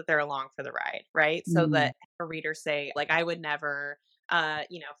enough that they're along for the ride, right? So Mm. that a reader say, like, I would never,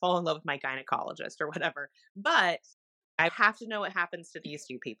 fall in love with my gynecologist or whatever, but I have to know what happens to these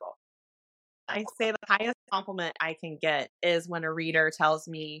two people. I say the highest compliment I can get is when a reader tells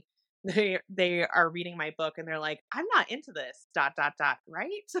me they are reading my book and they're like, "I'm not into this, dot, dot, dot,"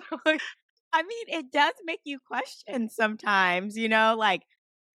 right? Like, I mean, it does make you question sometimes, like,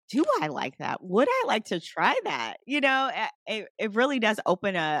 do I like that? Would I like to try that? It really does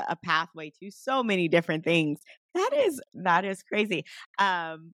open a pathway to so many different things. That is crazy.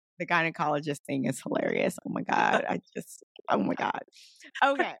 The gynecologist thing is hilarious. Oh my God. Oh my God.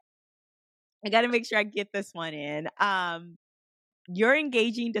 Okay. I got to make sure I get this one in. Your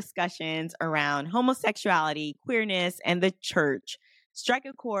engaging discussions around homosexuality, queerness, and the church strike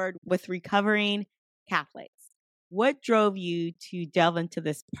a chord with recovering Catholics. What drove you to delve into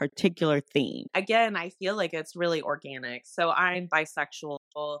this particular theme? again, I feel like it's really organic. So I'm bisexual.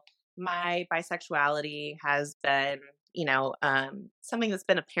 My bisexuality has been, something that's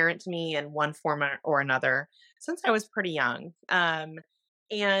been apparent to me in one form or another since I was pretty young.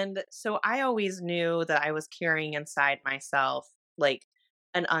 And so I always knew that I was carrying inside myself like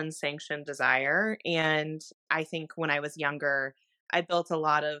an unsanctioned desire. And I think when I was younger, I built a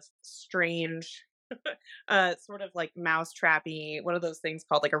lot of strange sort of like mousetrappy, what are those things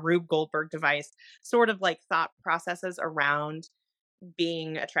called? Like a Rube Goldberg device, sort of like thought processes around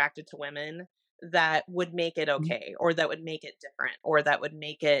being attracted to women that would make it Mhm. okay, or that would make it different, or that would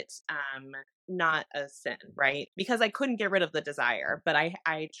make it not a sin, right? Because I couldn't get rid of the desire, but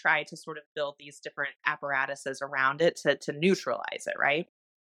I tried to sort of build these different apparatuses around it to neutralize it, right?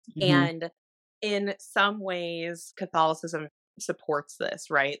 Mhm. And in some ways, Catholicism supports this,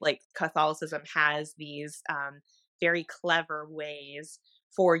 right? Like Catholicism has these very clever ways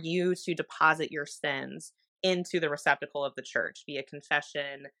for you to deposit your sins into the receptacle of the church via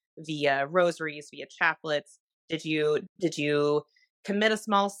confession, via rosaries, via chaplets. Did you commit a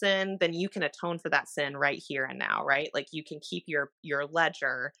small sin? Then you can atone for that sin right here and now, right? Like you can keep your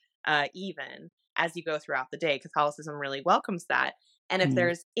ledger even as you go throughout the day. Catholicism really welcomes that. And if Mhm.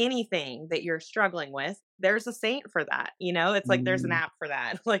 there's anything that you're struggling with, there's a saint for that. It's like there's an Mhm. app for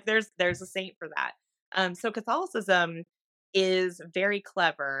that. Like there's a saint for that. So Catholicism is very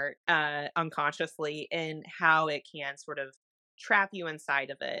clever unconsciously in how it can sort of trap you inside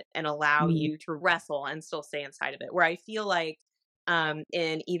of it and allow Mhm. you to wrestle and still stay inside of it. Where I feel like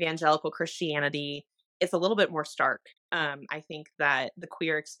in evangelical Christianity, it's a little bit more stark. I think that the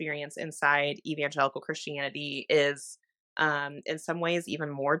queer experience inside evangelical Christianity is in some ways even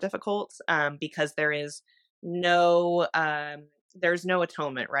more difficult because there's no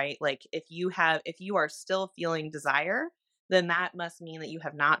atonement, right? Like if you are still feeling desire, then that must mean that you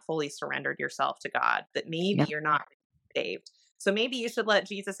have not fully surrendered yourself to God, that maybe Yep. you're not saved. So maybe you should let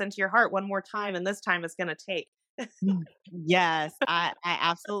Jesus into your heart one more time, and this time it's going to take. Mm. Yes, I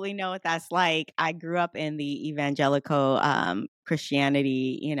absolutely know what that's like. I grew up in the evangelical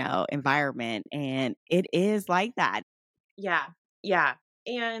Christianity, environment, and it is like that. Yeah. Yeah.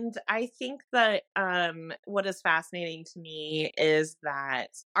 And I think that what is fascinating to me is that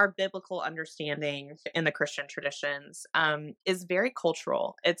our biblical understanding in the Christian traditions is very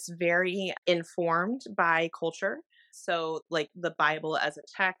cultural. It's very informed by culture. So, like the Bible as a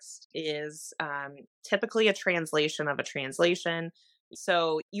text is typically a translation of a translation.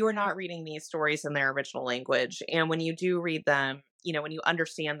 So, you are not reading these stories in their original language. And when you do read them, when you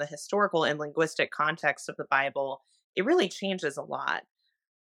understand the historical and linguistic context of the Bible, it really changes a lot.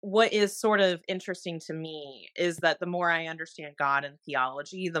 What is sort of interesting to me is that the more I understand God and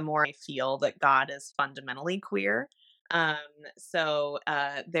theology, the more I feel that God is fundamentally queer. Um,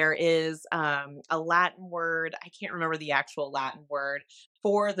 there is a Latin word, I can't remember the actual Latin word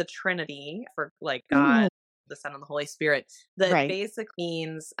for the Trinity, for like Mm, God, the Son, and the Holy Spirit, that right. basically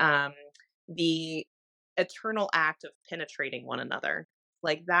means the eternal act of penetrating one another.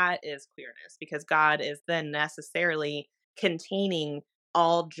 Like that is queerness because God is then necessarily containing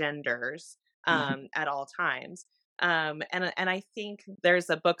all genders Mhm. at all times. And I think there's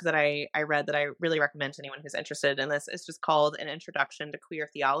a book that I read that I really recommend to anyone who's interested in this. It's just called An Introduction to Queer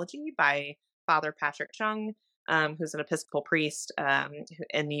Theology by Father Patrick Chung, who's an Episcopal priest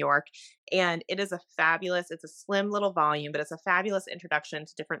in New York. And it is it's a slim little volume, but it's a fabulous introduction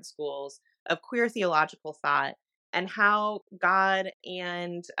to different schools of queer theological thought and how God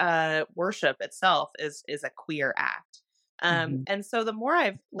and worship itself is a queer act. Mhm. And so the more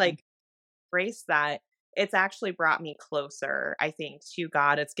I've Mhm. like embraced that, it's actually brought me closer, I think, to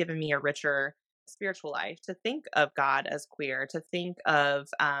God. It's given me a richer spiritual life to think of God as queer, to think of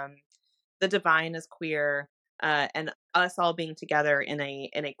the divine as queer, and us all being together in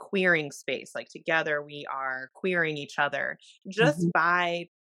a queering space. Like together, we are queering each other just Mhm. by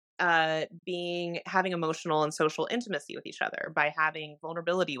being having emotional and social intimacy with each other, by having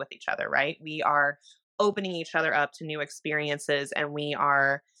vulnerability with each other. Right? We are opening each other up to new experiences, and we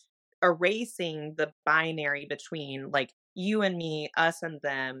are erasing the binary between like you and me, us and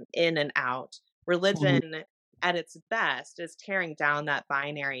them, in and out. Mhm. Religion at its best is tearing down that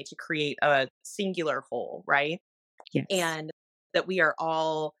binary to create a singular whole, right? Yes. And that we are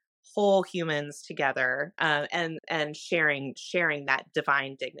all whole humans together, and sharing that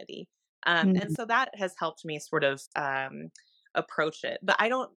divine dignity. And Mhm. so that has helped me sort of approach it. But I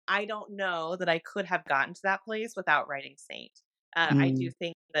don't know that I could have gotten to that place without writing Saint. I do Mm.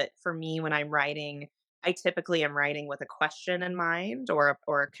 think that for me, when I'm writing, I typically am writing with a question in mind, or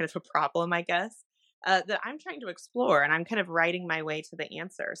kind of a problem, I guess, that I'm trying to explore, and I'm kind of writing my way to the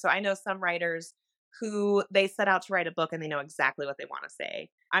answer. So I know some writers who they set out to write a book and they know exactly what they want to say.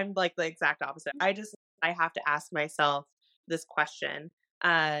 I'm like the exact opposite. I have to ask myself this question,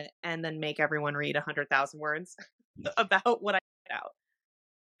 and then make everyone read 100,000 words about what I put out.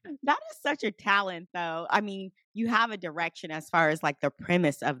 That is such a talent, though. I mean, you have a direction as far as like the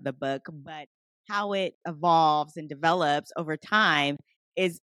premise of the book, but how it evolves and develops over time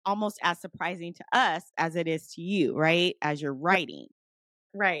is almost as surprising to us as it is to you, right? As you're Right. writing.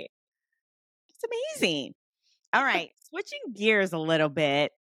 Right. It's amazing. All right. Switching gears a little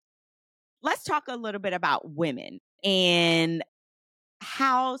bit, let's talk a little bit about women and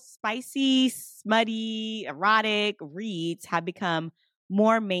how spicy, smutty, erotic reads have become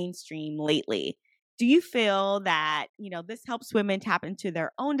more mainstream lately. Do you feel that, this helps women tap into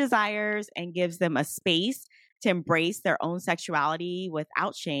their own desires and gives them a space to embrace their own sexuality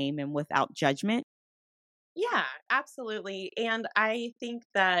without shame and without judgment? Yeah, absolutely. And I think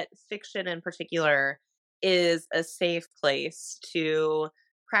that fiction in particular is a safe place to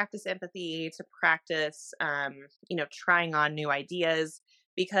practice empathy, to practice, trying on new ideas.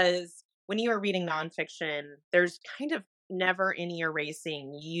 Because when you are reading nonfiction, there's kind of never any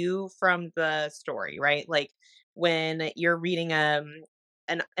erasing you from the story, right? Like when you're reading an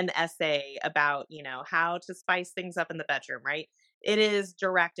essay about, how to spice things up in the bedroom, right? It is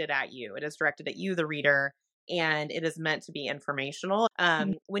directed at you. It is directed at you, the reader, and it is meant to be informational.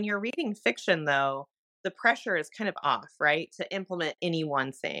 Mhm. When you're reading fiction, though, the pressure is kind of off, right? To implement any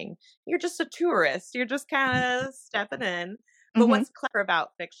one thing. You're just a tourist, you're just kind of stepping in. But Mhm. what's clever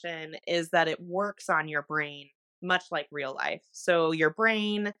about fiction is that it works on your brain much like real life. So, your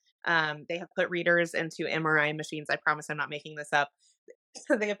brain, they have put readers into MRI machines. I promise I'm not making this up.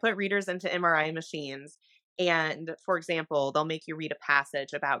 So, they have put readers into MRI machines. And for example, they'll make you read a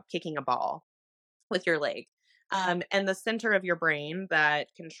passage about kicking a ball with your leg. And the center of your brain that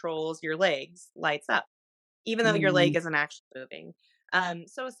controls your legs lights up, even though your Mm. leg isn't actually moving.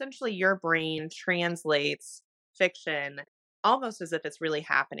 So essentially, your brain translates fiction almost as if it's really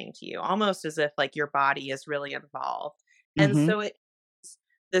happening to you, almost as if like your body is really involved. And Mhm. so it's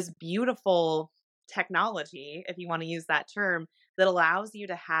this beautiful technology, if you want to use that term, that allows you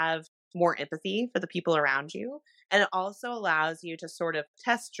to have more empathy for the people around you. And it also allows you to sort of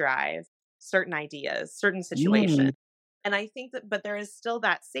test drive certain ideas, certain situations. Mm. And I think that, but there is still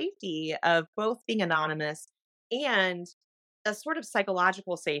that safety of both being anonymous and a sort of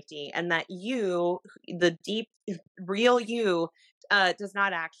psychological safety, and that you, the deep, real you, does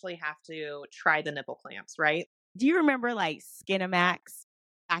not actually have to try the nipple clamps, right? Do you remember like Skinamax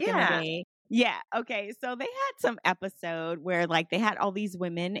back in the Yeah, day? Yeah. Okay. So they had some episode where like they had all these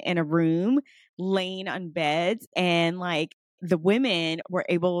women in a room laying on beds, and like the women were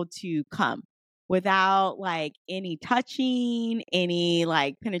able to come without like any touching, any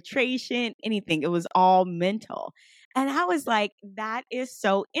like penetration, anything. It was all mental. And I was like, that is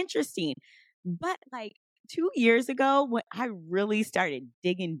so interesting. But like 2 years ago, when I really started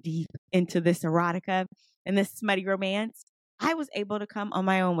digging deep into this erotica and this smutty romance, I was able to come on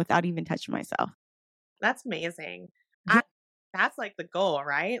my own without even touching myself. that's amazing. Yeah. That's like the goal,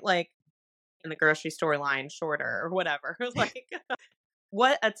 right? Like in the grocery store line shorter or whatever. Like,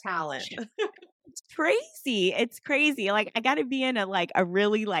 what a talent. It's crazy. It's crazy. Like I got to be in a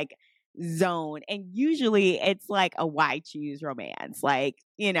really like zone, and usually it's like a why choose romance. Like,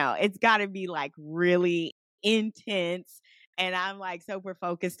 it's got to be like really intense, and I'm like super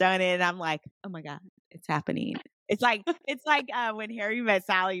focused on it, and I'm like, "Oh my god, it's happening." It's like when Harry met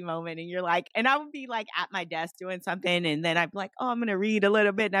Sally moment, and you're like, and I would be like at my desk doing something, and then I'd be like, "Oh, I'm gonna read a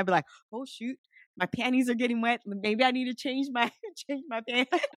little bit," and I'd be like, "Oh shoot, my panties are getting wet. Maybe I need to change my change my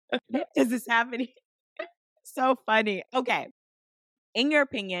pants." Is this happening? So funny. Okay. In your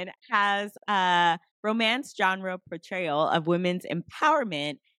opinion, has romance genre portrayal of women's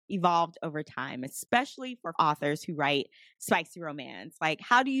empowerment evolved over time, especially for authors who write spicy romance? Like,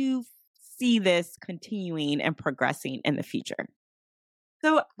 how do you see this continuing and progressing in the future?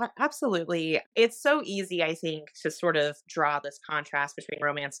 So, absolutely. It's so easy, I think, to sort of draw this contrast between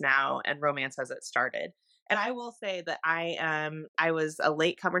romance now and romance as it started. And I will say that I was a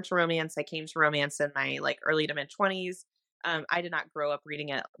late comer to romance. I came to romance in my like early to mid 20s. I did not grow up reading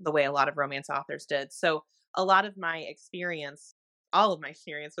it the way a lot of romance authors did. So a lot of my experience, all of my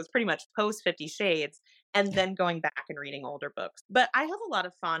experience was pretty much post 50 Shades and then going back and reading older books. But I have a lot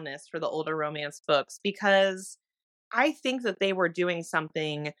of fondness for the older romance books because I think that they were doing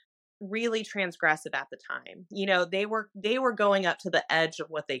something really transgressive at the time. They were going up to the edge of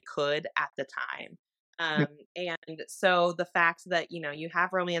what they could at the time. Yeah. And so the fact that, you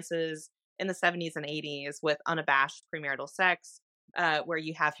have romances in the 70s and 80s with unabashed premarital sex, where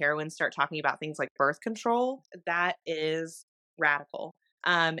you have heroines start talking about things like birth control, that is radical.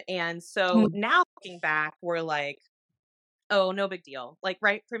 And so Mm. now looking back, we're like, oh, no big deal. Like,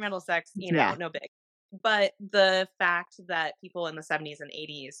 right, premarital sex, Yeah. no big. But the fact that people in the 70s and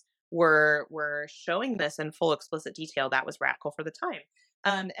 80s were showing this in full explicit detail, that was radical for the time.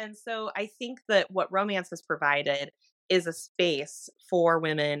 And so I think that what romance has provided is a space for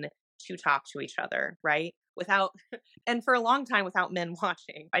women to talk to each other, right? Without, and for a long time without men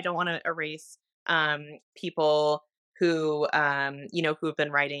watching. I don't want to erase people who have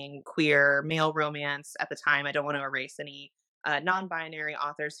been writing queer male romance at the time. I don't want to erase any non-binary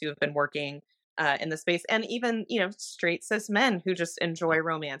authors who have been working in the space, and even straight cis men who just enjoy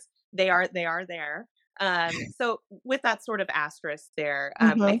romance. They are there. So with that sort of asterisk there,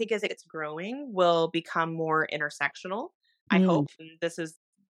 I Mhm. think as it's growing, will become more intersectional. I Mm. hope. This is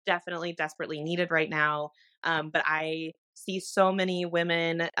definitely desperately needed right now. But I see so many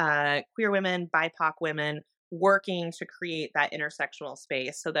women, queer women, BIPOC women, working to create that intersectional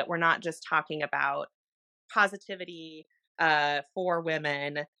space so that we're not just talking about positivity for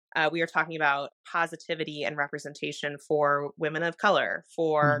women. We are talking about positivity and representation for women of color,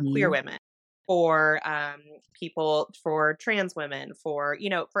 for queer Mhm. women, for people, for trans women, for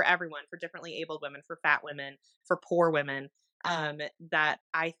everyone, for differently abled women, for fat women, for poor women. That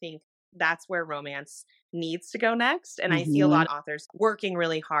I think that's where romance needs to go next. And I see a Mhm. lot of authors working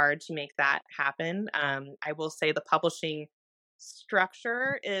really hard to make that happen. I will say the publishing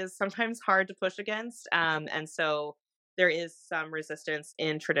structure is sometimes hard to push against. And so there is some resistance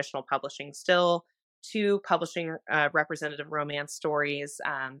in traditional publishing still to publishing representative romance stories.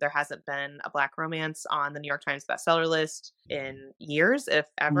 There hasn't been a Black romance on the New York Times bestseller list in years, if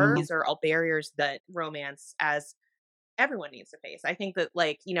ever. Mhm. These are all barriers that romance, as everyone needs to face. I think that,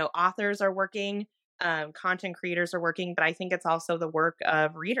 like, authors are working, content creators are working, but I think it's also the work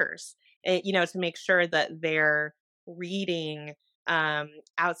of readers, to make sure that they're reading um,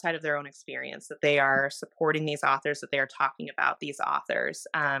 outside of their own experience, that they are supporting these authors, that they are talking about these authors.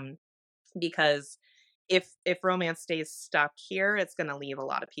 Because if romance stays stuck here, it's going to leave a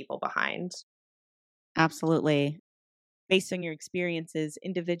lot of people behind. Absolutely. Based on your experiences,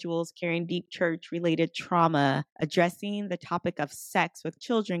 individuals carrying deep church related trauma, addressing the topic of sex with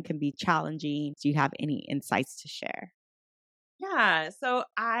children can be challenging. Do you have any insights to share? Yeah, so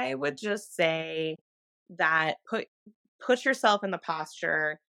I would just say that put yourself in the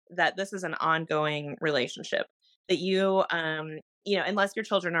posture that this is an ongoing relationship, that unless your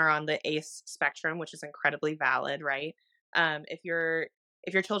children are on the ACE spectrum, which is incredibly valid, right? If your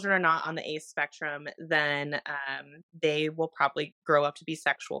children are not on the ACE spectrum, then they will probably grow up to be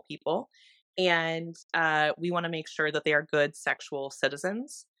sexual people, and we want to make sure that they are good sexual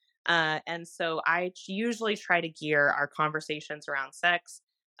citizens. And so I usually try to gear our conversations around sex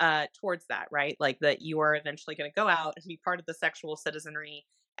towards that, right? Like that you are eventually going to go out and be part of the sexual citizenry.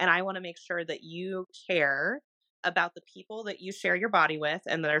 And I want to make sure that you care about the people that you share your body with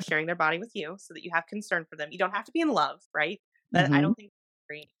and that are sharing their body with you, so that you have concern for them. You don't have to be in love, right? That I Hmm. don't think that's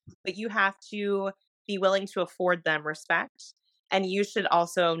great, but you have to be willing to afford them respect. And you should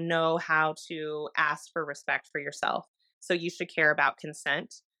also know how to ask for respect for yourself. So you should care about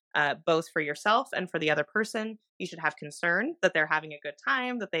consent, both for yourself and for the other person. You should have concern that they're having a good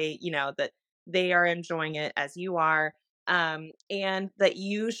time, that they are enjoying it as you are, and that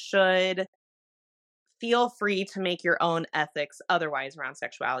you should feel free to make your own ethics otherwise around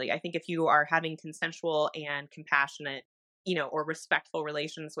sexuality. I think if you are having consensual and compassionate, or respectful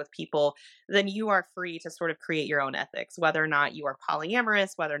relations with people, then you are free to sort of create your own ethics, whether or not you are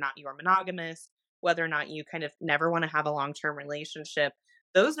polyamorous, whether or not you are monogamous, whether or not you kind of never want to have a long term relationship.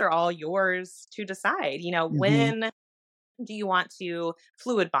 Those are all yours to decide. Hmm. When do you want to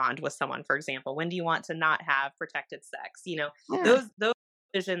fluid bond with someone, for example? When do you want to not have protected sex? Yeah. Those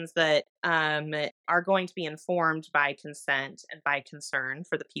decisions that are going to be informed by consent and by concern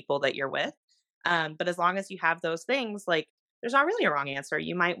for the people that you're with. But as long as you have those things, like, there's not really a wrong answer.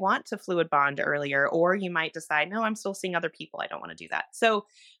 You might want to fluid bond earlier, or you might decide, no, I'm still seeing other people. I don't want to do that. So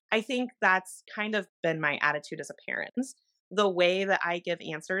I think that's kind of been my attitude as a parent. The way that I give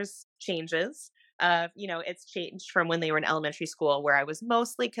answers changes. It's changed from when they were in elementary school, where I was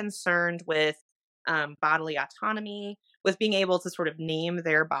mostly concerned with bodily autonomy, with being able to sort of name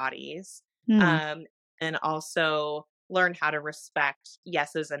their bodies, Hmm. um, and also learn how to respect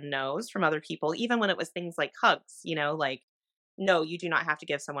yeses and nos from other people, even when it was things like hugs, like, no, you do not have to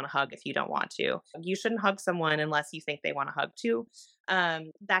give someone a hug if you don't want to. You shouldn't hug someone unless you think they want a hug too.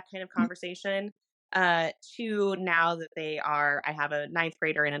 That kind of conversation. To now that I have a ninth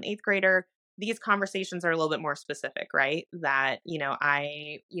grader and an eighth grader, these conversations are a little bit more specific, right? That,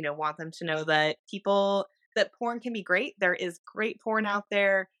 I want them to know that porn can be great. There is great porn out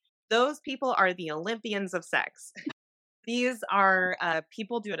there. Those people are the Olympians of sex. These are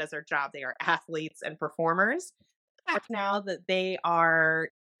people do it as their job. They are athletes and performers. But now that they are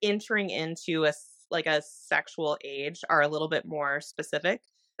entering into like a sexual age, are a little bit more specific.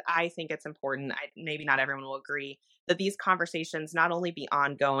 I think it's important. Maybe not everyone will agree that these conversations not only be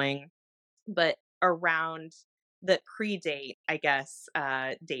ongoing, but around that predate, I guess,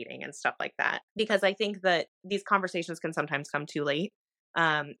 dating and stuff like that. Because I think that these conversations can sometimes come too late.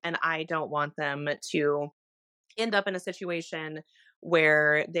 And I don't want them to end up in a situation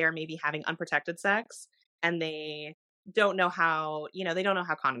where they're maybe having unprotected sex and they don't know how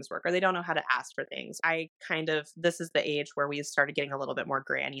condoms work, or they don't know how to ask for things. This is the age where we started getting a little bit more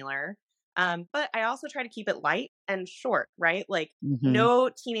granular. But I also try to keep it light and short, right? Like, Hmm. no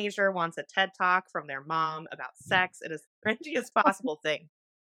teenager wants a TED talk from their mom about sex. It is the cringiest possible thing.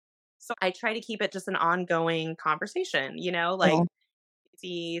 So I try to keep it just an ongoing conversation, like, Yeah.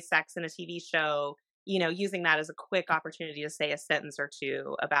 see sex in a TV show, using that as a quick opportunity to say a sentence or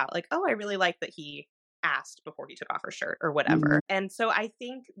two about, like, oh, I really like that he asked before he took off her shirt or Hmm. whatever. And so I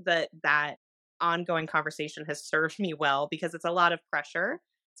think that ongoing conversation has served me well, because it's a lot of pressure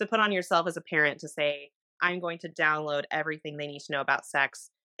to put on yourself as a parent to say, I'm going to download everything they need to know about sex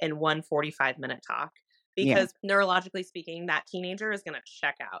in one 45-minute talk. Yeah. Because neurologically speaking, that teenager is going to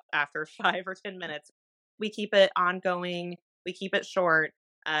check out after 5 or 10 minutes. We keep it ongoing, we keep it short,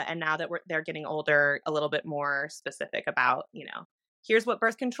 and now that they're getting older, a little bit more specific about, here's what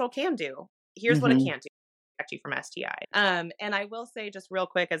birth control can do. Here's what it Hmm. can't do to protect you from STI. And I will say, just real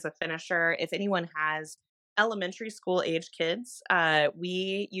quick as a finisher, if anyone has elementary school age kids,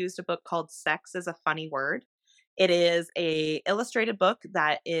 we used a book called Sex is a Funny Word. It is a illustrated book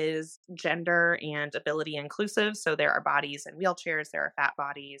that is gender and ability inclusive. So there are bodies in wheelchairs, there are fat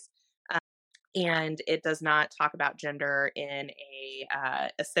bodies, and it does not talk about gender in a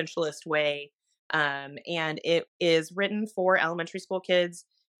essentialist way. And it is written for elementary school kids.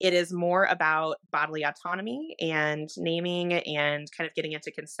 It is more about bodily autonomy and naming and kind of getting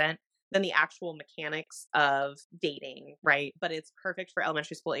into consent than the actual mechanics of dating, right? But it's perfect for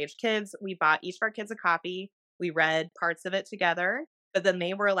elementary school age kids. We bought each of our kids a copy. We read parts of it together. but then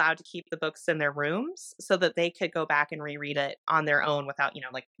they were allowed to keep the books in their rooms so that they could go back and reread it on their own without,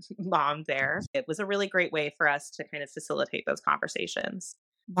 like mom there. It was a really great way for us to kind of facilitate those conversations.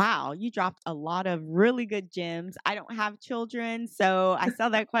 Wow, you dropped a lot of really good gems. I don't have children, so I saw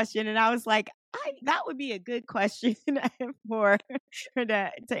that question and I was like, that would be a good question for her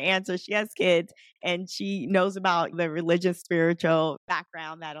to answer. She has kids and she knows about the religious, spiritual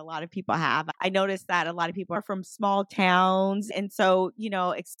background that a lot of people have. I noticed that a lot of people are from small towns. And so,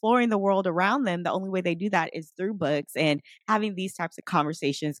 exploring the world around them, the only way they do that is through books. And having these types of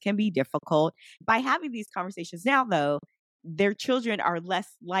conversations can be difficult. By having these conversations now, though, their children are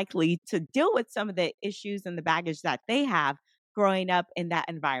less likely to deal with some of the issues and the baggage that they have growing up in that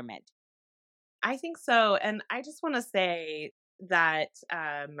environment. I think so. And I just want to say that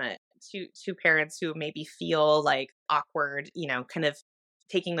to parents who maybe feel like awkward, kind of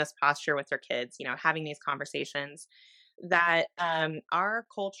taking this posture with their kids, having these conversations, that our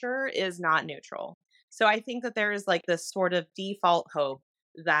culture is not neutral. So I think that there is like this sort of default hope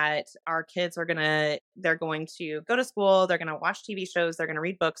that our kids they're going to go to school, they're going to watch TV shows, they're going to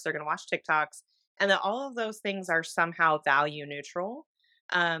read books, they're going to watch TikToks, and that all of those things are somehow value neutral.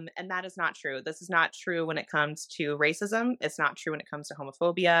 And that is not true. This is not true when it comes to racism. It's not true when it comes to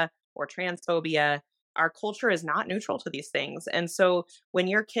homophobia or transphobia. Our culture is not neutral to these things. And so when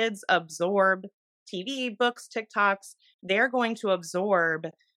your kids absorb TV, books, TikToks, they're going to absorb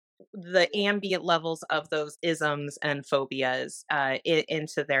the ambient levels of those isms and phobias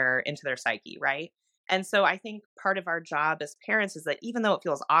into their psyche, right? And so I think part of our job as parents is that even though it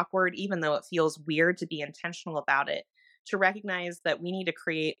feels awkward, even though it feels weird to be intentional about it, to recognize that we need to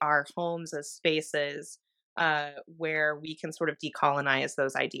create our homes as spaces where we can sort of decolonize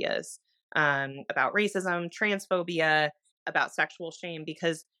those ideas about racism, transphobia, about sexual shame,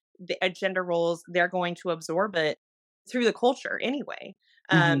 because the gender roles, they're going to absorb it through the culture anyway.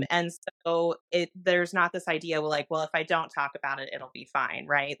 Hmm. And so there's not this idea, well, if I don't talk about it, it'll be fine,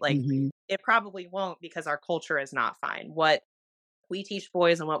 right? Like Hmm. it probably won't, because our culture is not fine. What we teach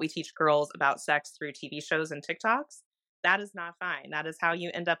boys and what we teach girls about sex through TV shows and TikToks, that is not fine. That is how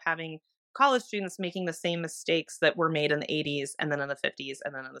you end up having college students making the same mistakes that were made in the 80s and then in the 50s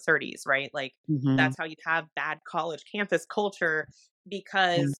and then in the 30s, right? Like Hmm. that's how you have bad college campus culture,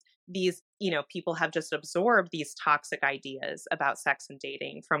 because these, people have just absorbed these toxic ideas about sex and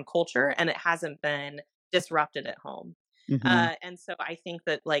dating from culture, and it hasn't been disrupted at home. Hmm. And so I think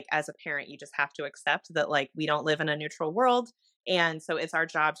that, like, as a parent, you just have to accept that, like, we don't live in a neutral world. And so it's our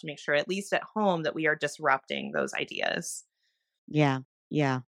job to make sure, at least at home, that we are disrupting those ideas. Yeah.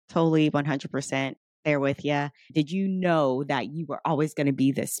 Yeah. Totally 100% there with you. Did you know that you were always going to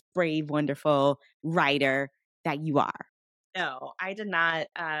be this brave, wonderful writer that you are? No, I did not.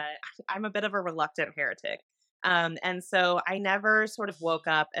 I'm a bit of a reluctant heretic. And so I never sort of woke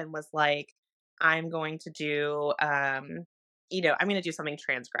up and was like, I'm going to do, I'm going to do something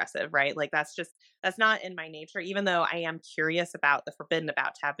transgressive, right? Like that's not in my nature, even though I am curious about the forbidden,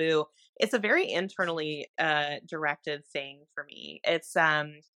 about taboo. It's a very internally directed thing for me. It's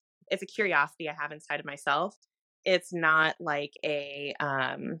a curiosity I have inside of myself. It's not like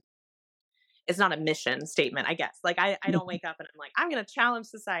it's not a mission statement, I guess. Like I don't wake up and I'm like, I'm going to challenge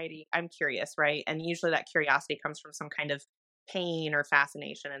society. I'm curious, right? And usually that curiosity comes from some kind of pain or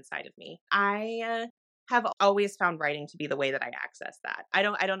fascination inside of me. I have always found writing to be the way that I access that. I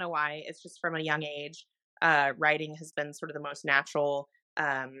don't know why. It's just from a young age. Writing has been sort of the most natural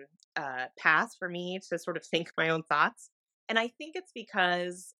path for me to sort of think my own thoughts. And I think it's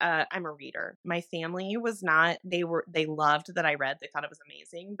because I'm a reader. My family was not, they loved that I read. They thought it was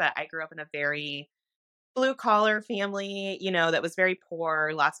amazing, but I grew up in a very blue collar family, that was very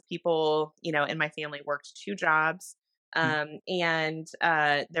poor. Lots of people, in my family worked two jobs. And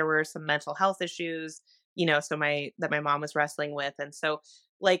there were some mental health issues, that my mom was wrestling with. And so,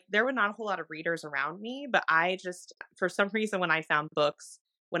 like, there were not a whole lot of readers around me, but I just, for some reason, when I found books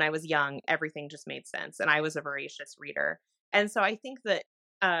when I was young, everything just made sense. And I was a voracious reader. And so I think that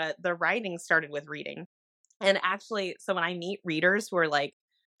the writing started with reading. And actually, so when I meet readers who are like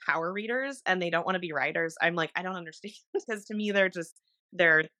power readers and they don't want to be writers, I'm like, I don't understand, because to me they're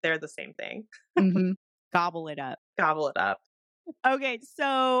the same thing. Hmm. Gobble it up. Gobble it up. Okay,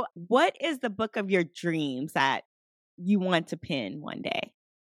 so what is the book of your dreams that you want to pen one day?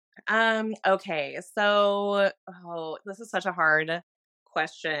 Okay. So, this is such a hard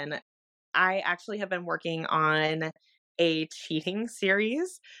question. I actually have been working on a cheating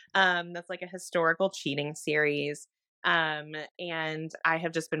series. That's like a historical cheating series. And I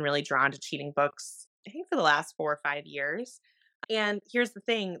have just been really drawn to cheating books, I think, for the last 4 or 5 years. And here's the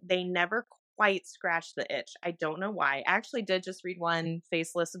thing, they never quite scratch the itch. I don't know why. I actually did just read one,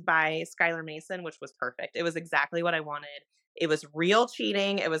 Faceless by Skylar Mason, which was perfect. It was exactly what I wanted. It was real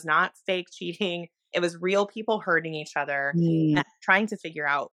cheating. It was not fake cheating. It was real people hurting each other and trying to figure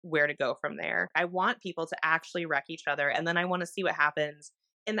out where to go from there. I want people to actually wreck each other. And then I want to see what happens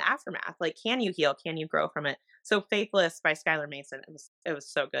in the aftermath. Like, can you heal? Can you grow from it? So Faithless by Skylar Mason, it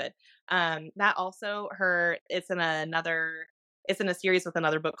was so good. That also it's in a series with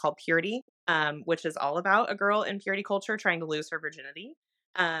another book called Purity, which is all about a girl in purity culture trying to lose her virginity.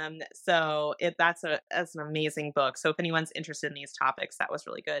 That's an amazing book. So if anyone's interested in these topics, that was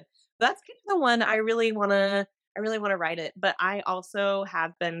really good. That's kind of the one I really want to write it. But I also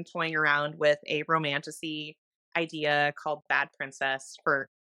have been toying around with a romantasy idea called Bad Princess for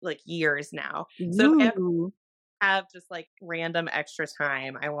like years now. So if I have just like random extra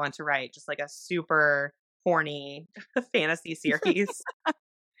time, I want to write just like a super horny fantasy series.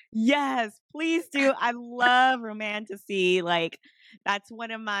 Yes, please do. I love romantasy. Like, that's one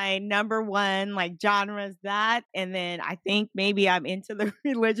of my number one like genres. That, and then I think maybe I'm into the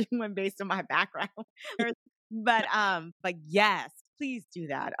religion one based on my background. But yes, please do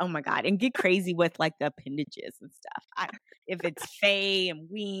that. Oh my God, and get crazy with like the appendages and stuff. If it's fae and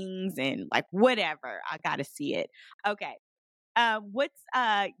wings and like whatever, I gotta see it. Okay, what's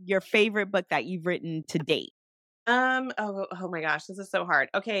your favorite book that you've written to date? Oh my gosh, this is so hard.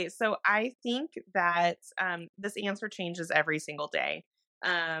 Okay, so I think that this answer changes every single day.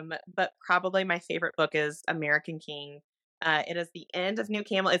 But probably my favorite book is American King. It is the end of New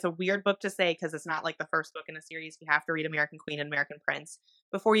Camel. It's a weird book to say because it's not like the first book in a series. You have to read American Queen and American Prince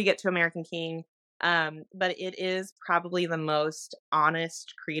before you get to American King. But it is probably the most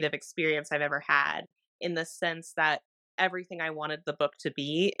honest, creative experience I've ever had, in the sense that everything I wanted the book to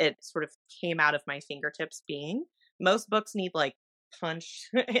be, it sort of came out of my fingertips being. Most books need like punch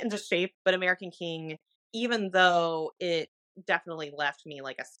into shape, but American King, even though it definitely left me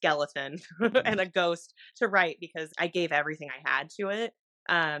like a skeleton and a ghost to write because I gave everything I had to it,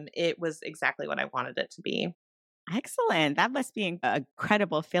 it was exactly what I wanted it to be. Excellent. That must be an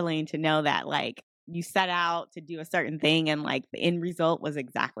incredible feeling to know that like you set out to do a certain thing and like the end result was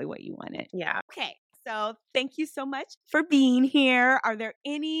exactly what you wanted. Yeah. Okay. So thank you so much for being here. Are there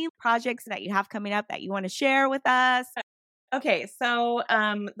any projects that you have coming up that you want to share with us? Okay, so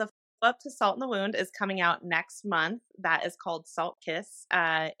the follow-up to Salt in the Wound is coming out next month. That is called Salt Kiss,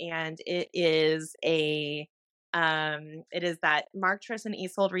 and it is that Mark Tristan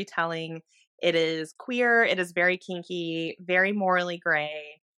Isolde retelling. It is queer. It is very kinky, very morally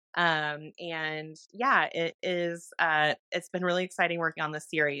gray. And yeah, it is, it's been really exciting working on this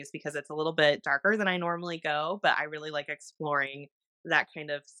series because it's a little bit darker than I normally go, but I really like exploring that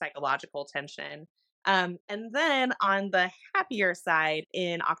kind of psychological tension. And then on the happier side,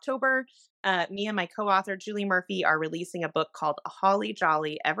 in October, me and my co-author Julie Murphy are releasing a book called A Holly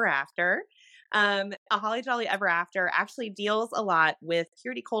Jolly Ever After. A Holly Jolly Ever After actually deals a lot with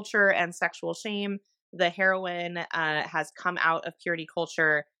purity culture and sexual shame. The heroine has come out of purity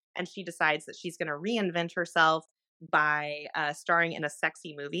culture, and she decides that she's going to reinvent herself by starring in a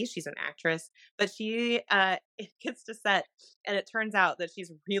sexy movie. She's an actress, but she it gets to set, and it turns out that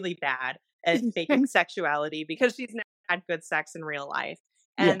she's really bad at faking sexuality because she's never had good sex in real life.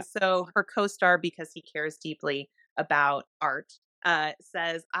 And so her co-star, because he cares deeply about art,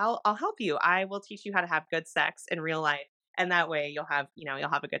 says, I'll help you. I will teach you how to have good sex in real life. And that way you'll have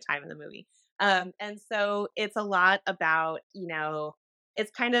a good time in the movie. And so it's a lot about, it's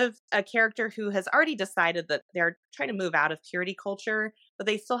kind of a character who has already decided that they're trying to move out of purity culture, but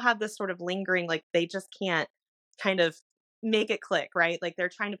they still have this sort of lingering, like they just can't kind of make it click, right? Like they're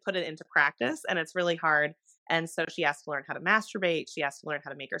trying to put it into practice and it's really hard. And so she has to learn how to masturbate. She has to learn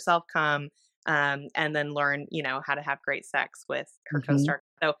how to make herself come, and then learn, how to have great sex with her co-star.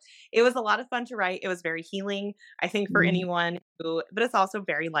 So it was a lot of fun to write. It was very healing, I think, for anyone but it's also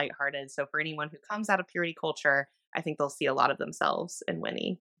very lighthearted. So for anyone who comes out of purity culture, I think they'll see a lot of themselves in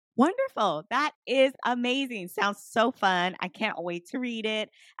Winnie. Wonderful. That is amazing. Sounds so fun. I can't wait to read it.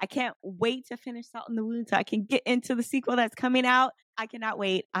 I can't wait to finish Salt in the Wound so I can get into the sequel that's coming out. I cannot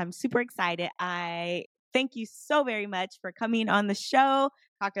wait. I'm super excited. I thank you so very much for coming on the show.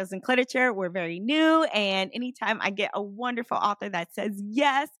 Cocktails and Literature, we're very new. And anytime I get a wonderful author that says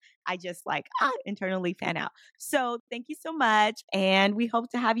yes, I just internally fan out. So thank you so much. And we hope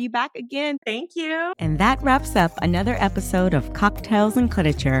to have you back again. Thank you. And that wraps up another episode of Cocktails and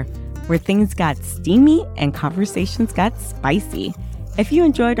Literature, where things got steamy and conversations got spicy. If you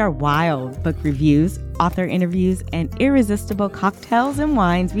enjoyed our wild book reviews, author interviews, and irresistible cocktails and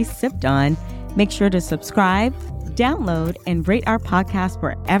wines we sipped on, make sure to subscribe, download and rate our podcast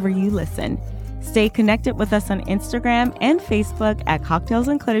wherever you listen. Stay connected with us on Instagram and Facebook at Cocktails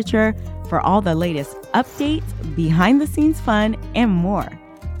and Literature for all the latest updates, behind-the-scenes fun, and more.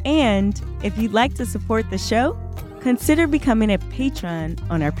 And if you'd like to support the show, consider becoming a patron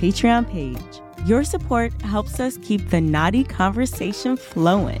on our Patreon page. Your support helps us keep the naughty conversation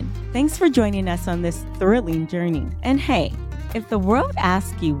flowing. Thanks for joining us on this thrilling journey. And hey, if the world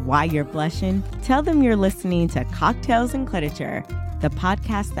asks you why you're blushing, tell them you're listening to Cocktails and Literature, the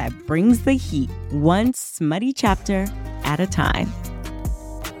podcast that brings the heat one smutty chapter at a time.